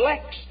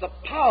neglects the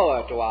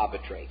power to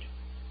arbitrate,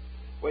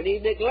 when he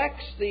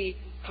neglects the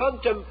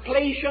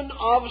contemplation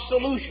of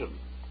solution,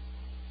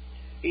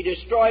 he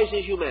destroys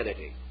his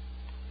humanity,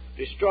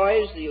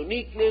 destroys the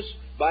uniqueness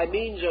by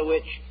means of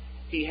which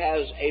he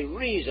has a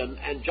reason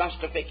and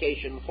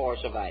justification for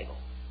survival.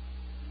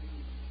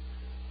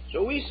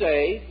 So we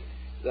say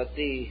that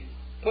the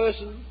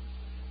person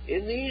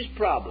in these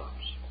problems,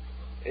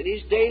 in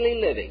his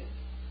daily living,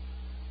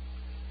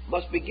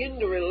 must begin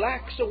to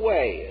relax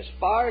away as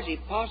far as he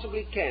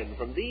possibly can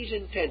from these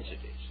intensities,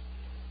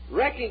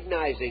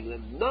 recognizing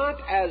them not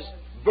as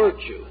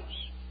virtues,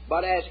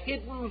 but as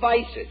hidden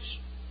vices.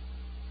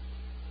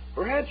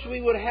 Perhaps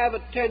we would have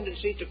a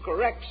tendency to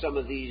correct some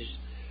of these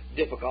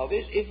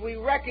difficulties if we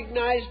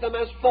recognized them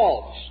as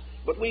faults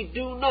but we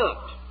do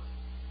not.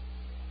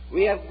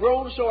 We have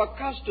grown so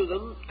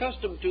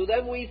accustomed to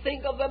them, we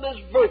think of them as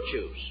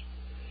virtues,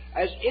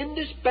 as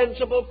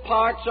indispensable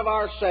parts of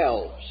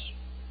ourselves.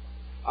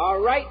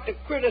 Our right to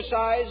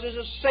criticize is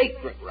a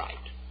sacred right.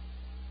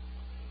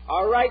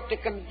 Our right to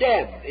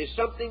condemn is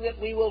something that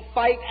we will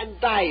fight and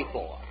die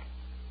for.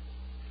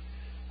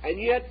 And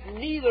yet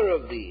neither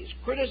of these,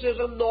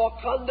 criticism nor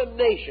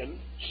condemnation,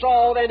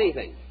 solve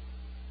anything.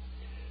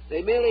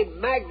 They merely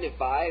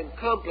magnify and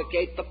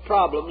complicate the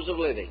problems of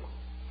living.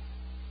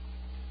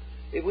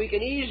 If we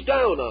can ease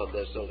down on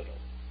this a little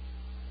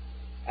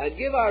and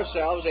give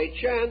ourselves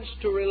a chance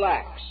to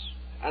relax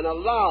and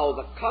allow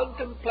the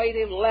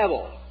contemplative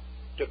level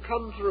to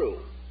come through,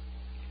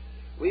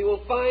 we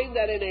will find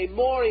that in a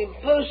more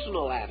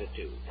impersonal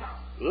attitude,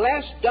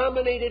 less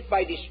dominated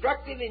by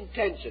destructive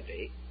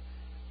intensity,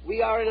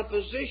 we are in a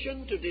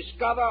position to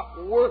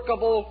discover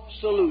workable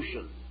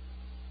solutions.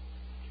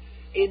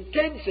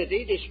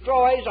 Intensity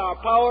destroys our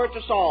power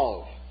to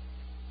solve.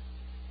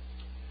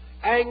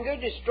 Anger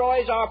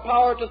destroys our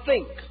power to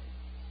think.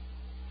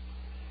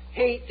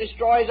 Hate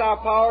destroys our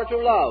power to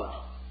love.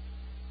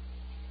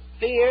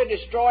 Fear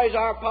destroys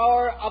our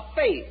power of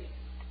faith.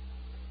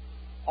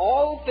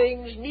 All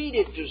things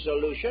needed to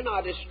solution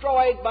are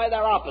destroyed by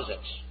their opposites.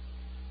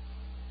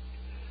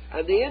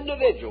 And the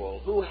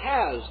individual who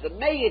has the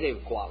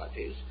negative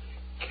qualities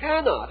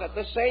cannot at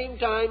the same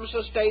time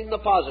sustain the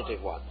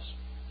positive ones.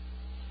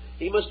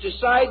 He must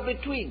decide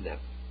between them.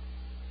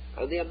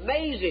 And the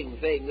amazing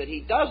thing that he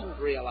doesn't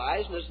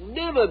realize and has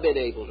never been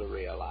able to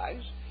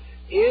realize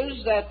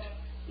is that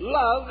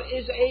love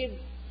is a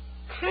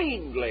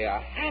kindlier,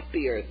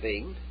 happier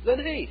thing than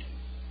hate.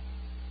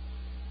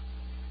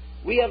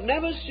 We have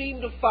never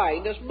seemed to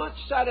find as much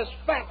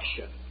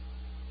satisfaction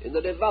in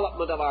the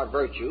development of our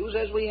virtues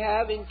as we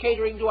have in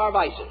catering to our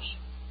vices.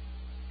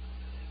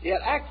 Yet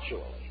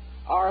actually,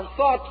 our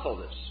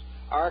thoughtfulness,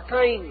 our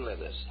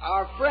kindliness,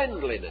 our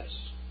friendliness,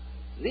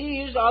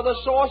 these are the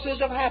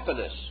sources of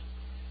happiness.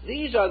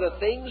 These are the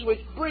things which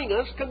bring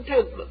us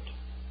contentment.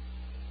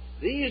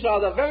 These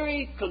are the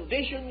very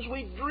conditions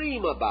we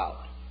dream about.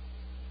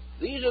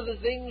 These are the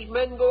things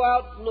men go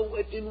out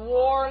in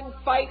war and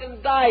fight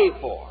and die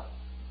for.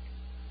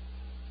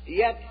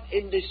 Yet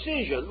in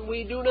decision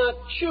we do not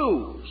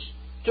choose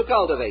to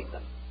cultivate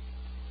them.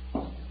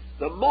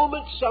 The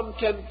moment some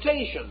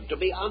temptation to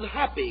be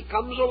unhappy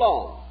comes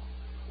along,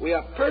 we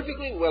are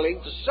perfectly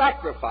willing to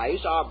sacrifice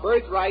our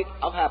birthright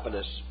of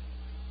happiness.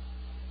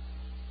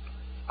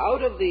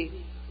 Out of the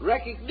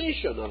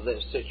recognition of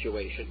this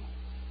situation,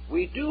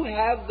 we do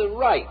have the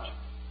right,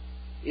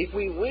 if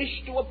we wish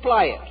to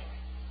apply it,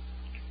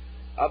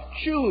 of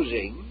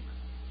choosing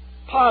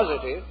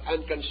positive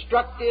and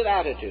constructive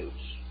attitudes.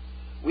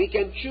 We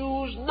can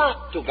choose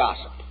not to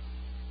gossip.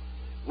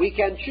 We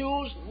can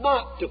choose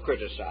not to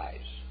criticize.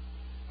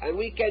 And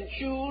we can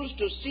choose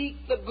to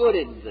seek the good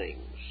in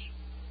things,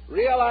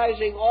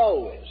 realizing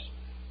always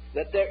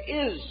that there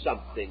is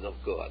something of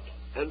good,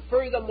 and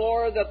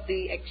furthermore that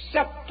the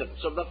acceptance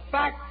of the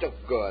fact of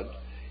good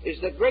is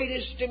the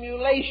greatest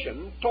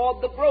stimulation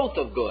toward the growth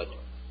of good.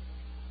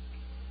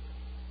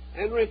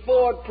 Henry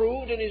Ford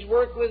proved in his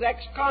work with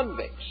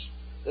ex-convicts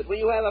that when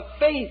you have a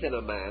faith in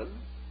a man,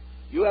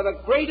 you have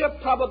a greater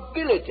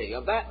probability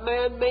of that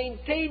man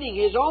maintaining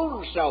his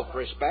own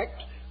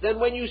self-respect than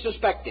when you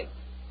suspect him.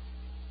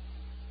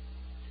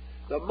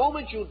 The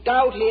moment you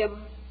doubt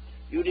him,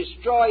 you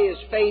destroy his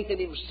faith in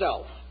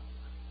himself.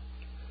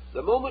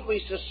 The moment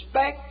we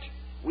suspect,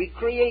 we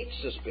create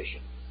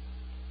suspicion.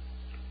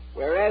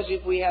 Whereas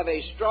if we have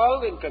a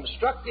strong and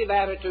constructive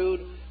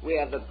attitude, we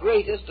have the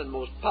greatest and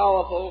most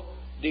powerful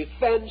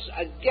defense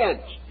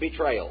against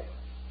betrayal.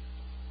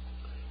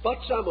 But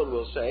someone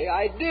will say,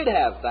 I did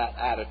have that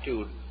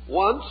attitude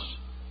once,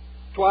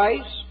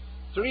 twice,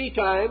 3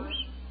 times,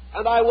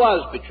 and I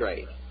was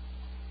betrayed.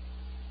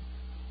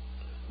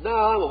 Now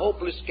I'm a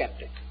hopeless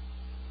skeptic.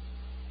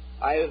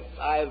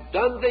 I've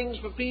done things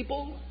for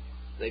people,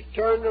 they've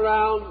turned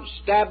around and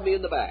stabbed me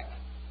in the back.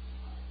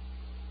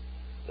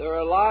 There are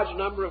a large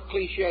number of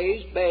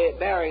cliches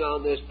bearing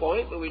on this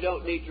point, but we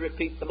don't need to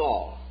repeat them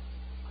all.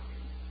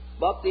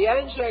 But the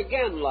answer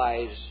again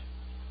lies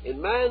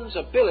in man's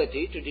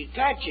ability to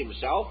detach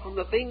himself from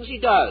the things he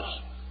does.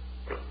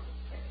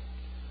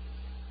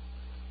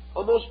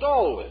 Almost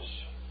always,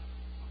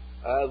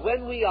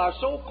 when we are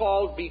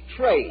so-called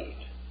betrayed,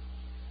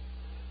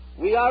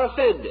 we are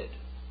offended.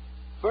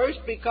 First,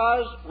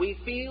 because we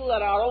feel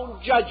that our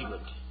own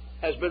judgment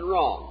has been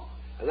wrong,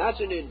 and that's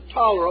an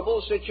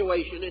intolerable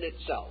situation in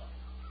itself.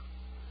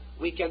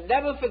 We can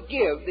never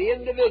forgive the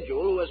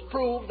individual who has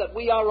proved that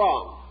we are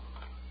wrong,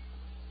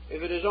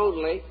 if it is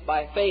only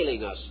by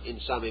failing us in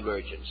some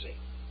emergency.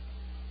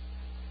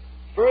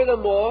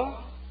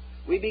 Furthermore,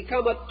 we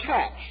become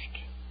attached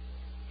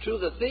to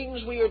the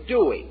things we are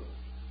doing.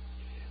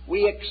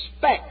 We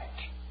expect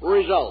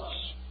results.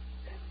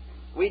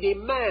 We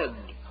demand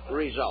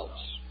results.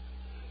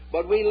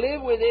 But we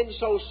live within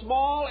so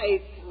small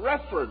a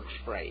reference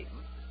frame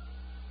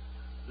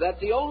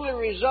that the only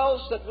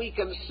results that we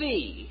can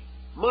see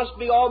must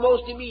be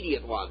almost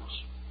immediate ones.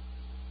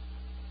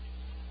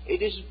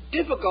 It is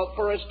difficult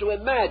for us to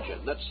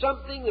imagine that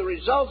something the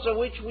results of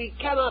which we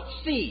cannot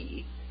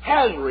see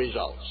has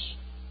results.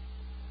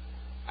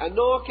 And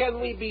nor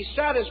can we be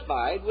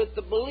satisfied with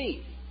the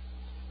belief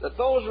that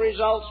those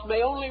results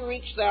may only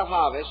reach their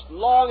harvest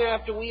long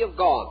after we have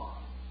gone.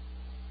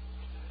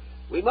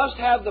 We must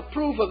have the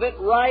proof of it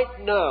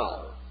right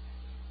now.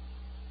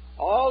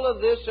 All of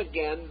this,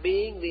 again,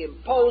 being the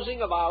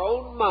imposing of our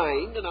own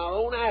mind and our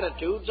own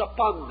attitudes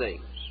upon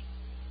things.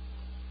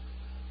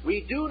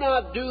 We do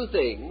not do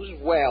things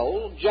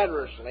well,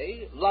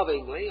 generously,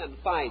 lovingly, and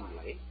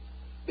finely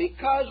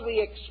because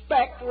we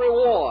expect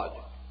reward.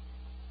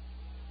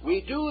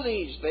 We do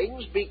these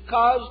things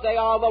because they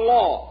are the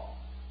law,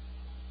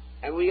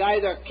 and we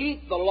either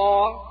keep the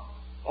law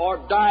or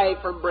die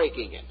from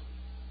breaking it.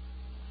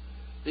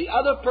 The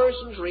other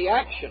person's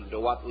reaction to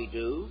what we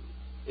do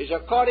is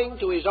according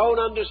to his own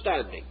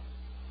understanding.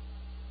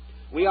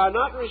 We are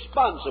not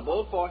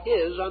responsible for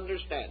his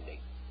understanding,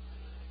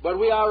 but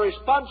we are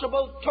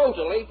responsible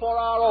totally for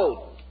our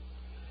own.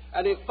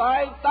 And if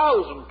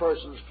 5,000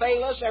 persons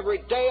fail us every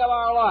day of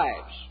our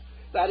lives,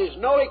 that is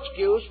no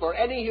excuse for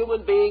any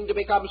human being to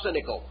become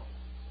cynical.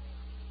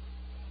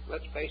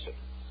 Let's face it.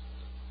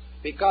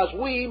 Because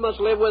we must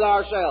live with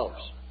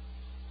ourselves.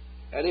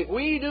 And if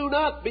we do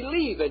not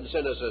believe in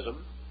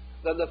cynicism,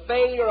 then the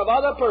failure of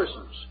other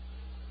persons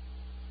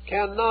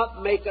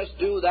cannot make us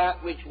do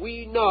that which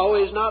we know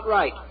is not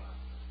right.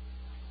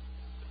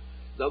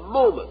 The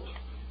moment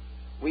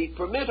we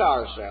permit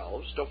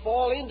ourselves to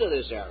fall into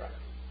this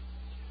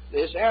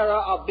error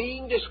of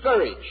being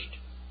discouraged,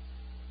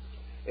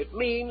 it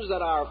means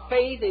that our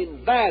faith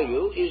in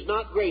value is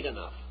not great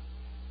enough.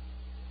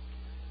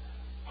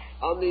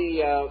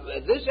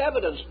 This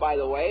evidence, by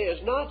the way,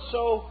 is not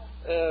so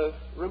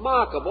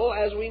remarkable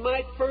as we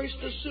might first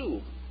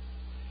assume.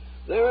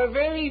 There are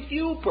very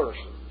few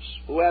persons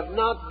who have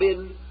not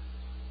been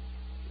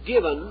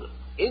given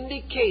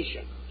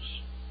indications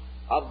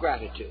of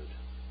gratitude.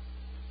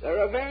 There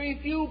are very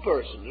few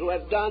persons who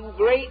have done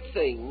great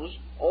things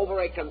over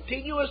a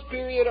continuous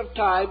period of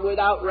time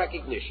without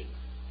recognition.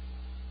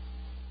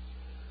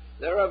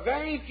 There are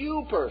very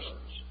few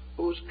persons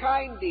whose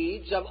kind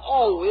deeds have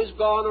always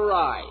gone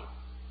awry.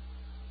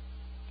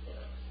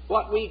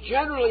 What we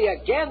generally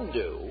again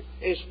do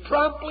is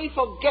promptly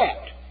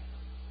forget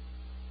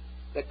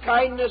the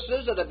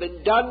kindnesses that have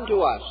been done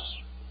to us,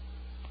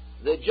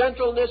 the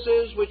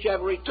gentlenesses which have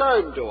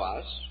returned to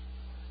us,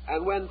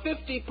 and when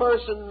 50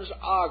 persons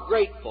are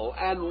grateful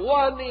and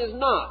one is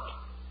not,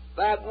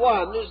 that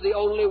one is the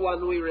only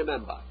one we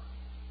remember.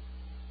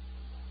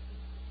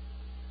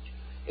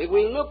 If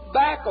we look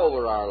back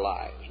over our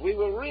lives, we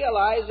will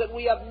realize that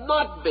we have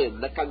not been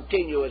the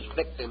continuous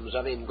victims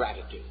of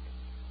ingratitude.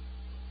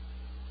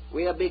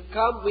 We have been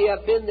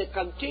the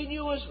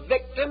continuous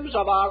victims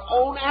of our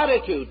own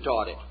attitude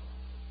toward it.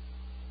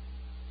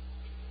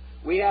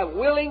 We have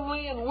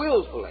willingly and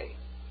willfully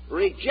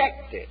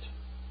rejected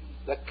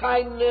the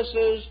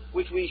kindnesses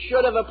which we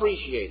should have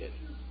appreciated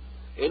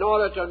in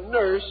order to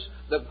nurse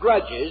the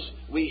grudges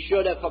we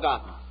should have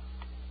forgotten.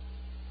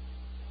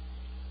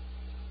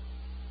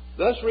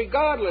 Thus,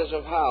 regardless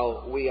of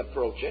how we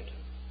approach it,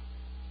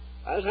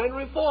 as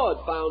Henry Ford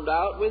found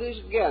out with the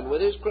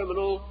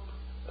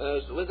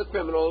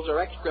criminals or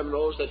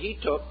ex-criminals that he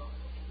took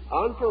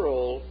on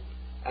parole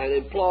and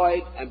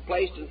employed and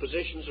placed in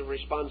positions of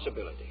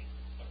responsibility,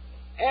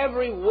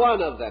 every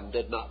one of them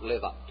did not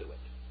live up to it,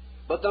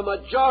 but the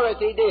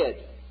majority did.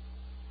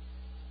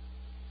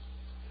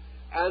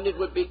 And it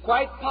would be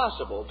quite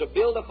possible to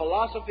build a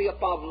philosophy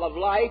of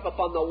life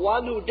upon the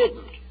one who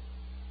didn't.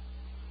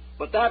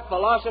 But that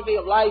philosophy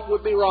of life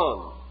would be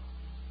wrong,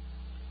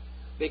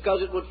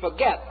 because it would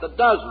forget the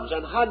dozens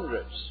and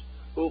hundreds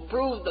who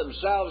proved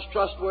themselves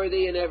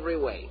trustworthy in every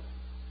way.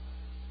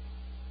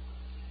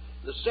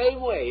 The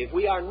same way, if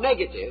we are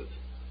negative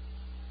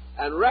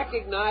and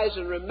recognize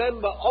and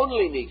remember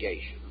only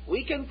negation,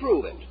 we can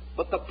prove it,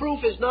 but the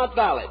proof is not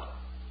valid,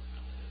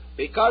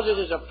 because it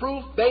is a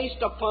proof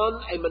based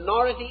upon a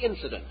minority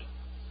incident.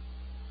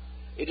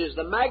 It is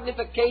the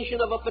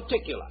magnification of a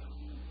particular,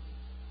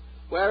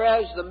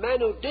 whereas the men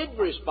who did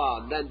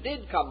respond and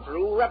did come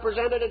through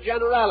represented a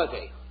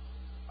generality,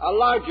 a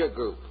larger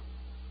group.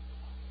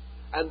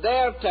 And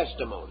their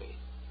testimony,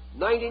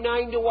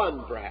 99 to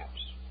 1 perhaps,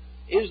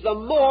 is the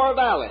more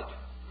valid.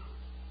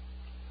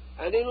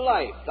 And in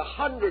life, the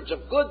hundreds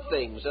of good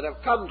things that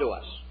have come to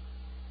us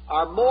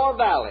are more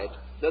valid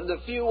than the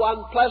few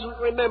unpleasant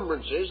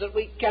remembrances that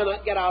we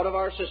cannot get out of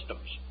our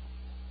systems.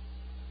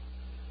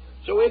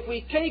 So if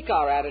we take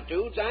our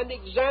attitudes and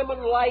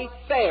examine life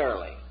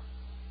fairly,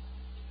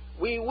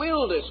 we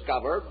will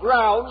discover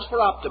grounds for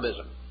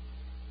optimism.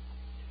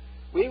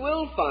 We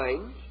will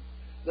find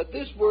that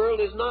this world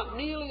is not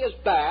nearly as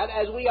bad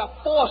as we have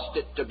forced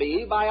it to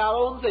be by our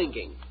own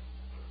thinking.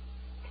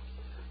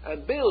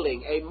 And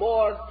building a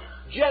more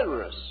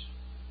generous,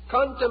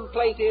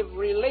 contemplative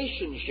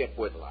relationship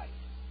with life,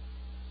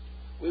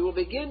 we will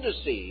begin to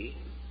see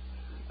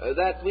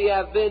that we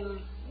have been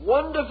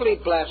wonderfully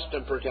blessed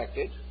and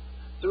protected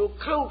through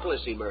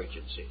countless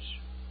emergencies.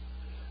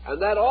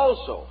 And that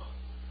also,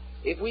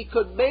 if we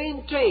could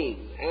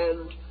maintain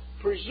and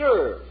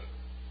preserve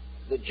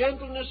the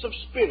gentleness of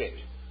spirit,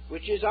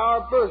 which is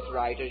our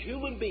birthright as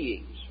human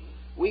beings,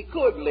 we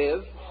could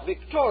live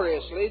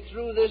victoriously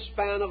through this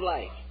span of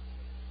life,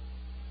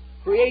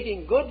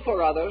 creating good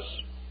for others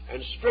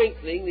and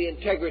strengthening the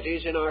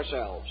integrities in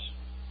ourselves.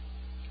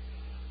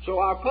 So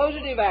our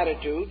positive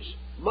attitudes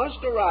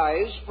must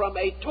arise from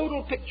a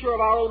total picture of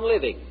our own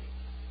living.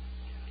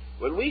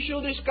 When we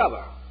shall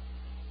discover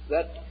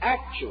that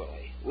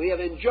actually we have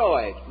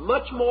enjoyed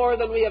much more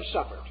than we have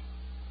suffered,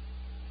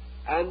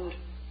 and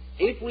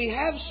if we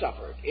have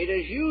suffered, it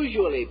has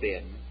usually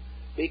been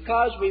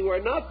because we were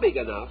not big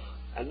enough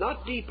and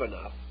not deep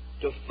enough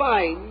to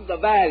find the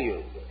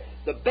value,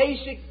 the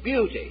basic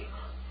beauty,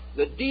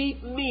 the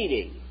deep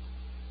meaning,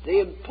 the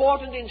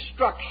important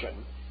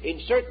instruction in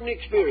certain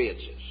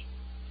experiences.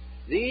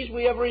 These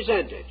we have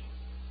resented.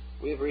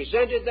 We have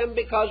resented them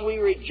because we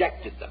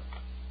rejected them.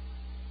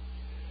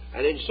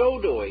 And in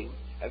so doing,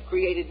 have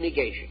created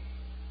negation.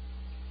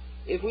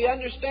 If we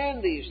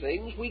understand these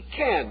things, we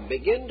can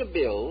begin to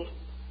build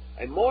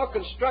a more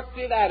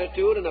constructive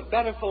attitude and a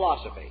better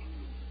philosophy.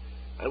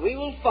 And we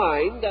will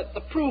find that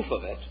the proof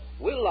of it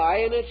will lie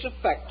in its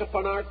effect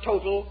upon our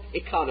total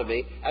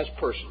economy as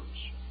persons.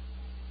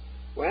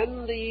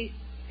 When the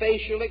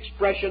facial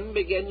expression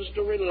begins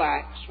to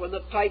relax, when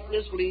the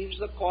tightness leaves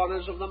the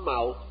corners of the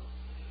mouth,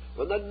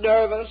 when the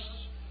nervous,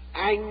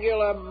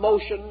 angular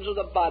motions of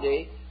the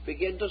body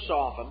begin to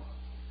soften,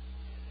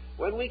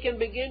 when we can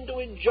begin to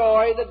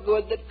enjoy the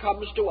good that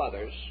comes to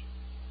others,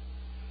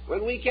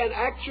 when we can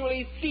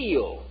actually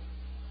feel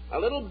a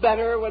little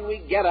better when we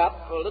get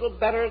up, a little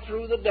better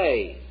through the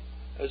day,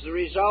 as the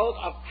result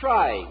of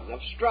trying, of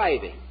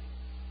striving,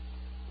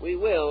 we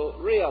will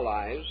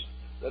realize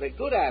that a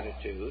good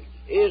attitude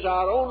is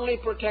our only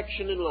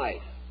protection in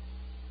life,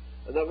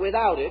 and that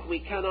without it we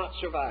cannot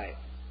survive.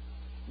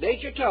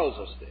 Nature tells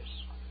us this,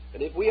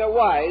 and if we are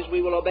wise,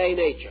 we will obey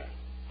nature.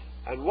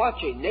 And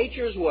watching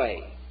nature's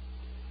way,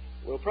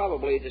 we'll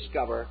probably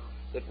discover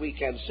that we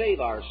can save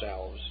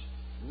ourselves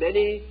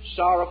many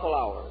sorrowful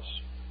hours,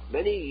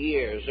 many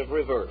years of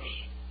reverse,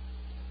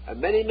 and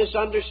many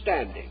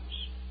misunderstandings,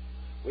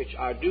 which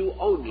are due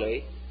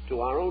only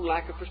to our own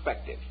lack of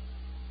perspective.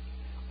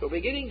 So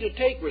beginning to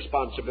take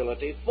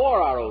responsibility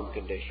for our own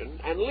condition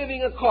and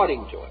living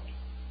according to it,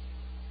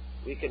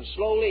 we can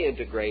slowly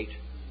integrate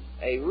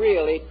a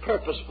really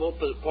purposeful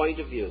point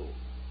of view,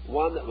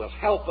 one that will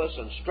help us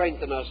and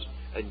strengthen us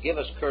and give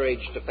us courage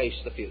to face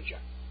the future.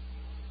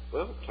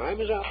 Well, time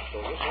is up, so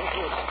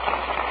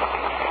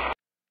let's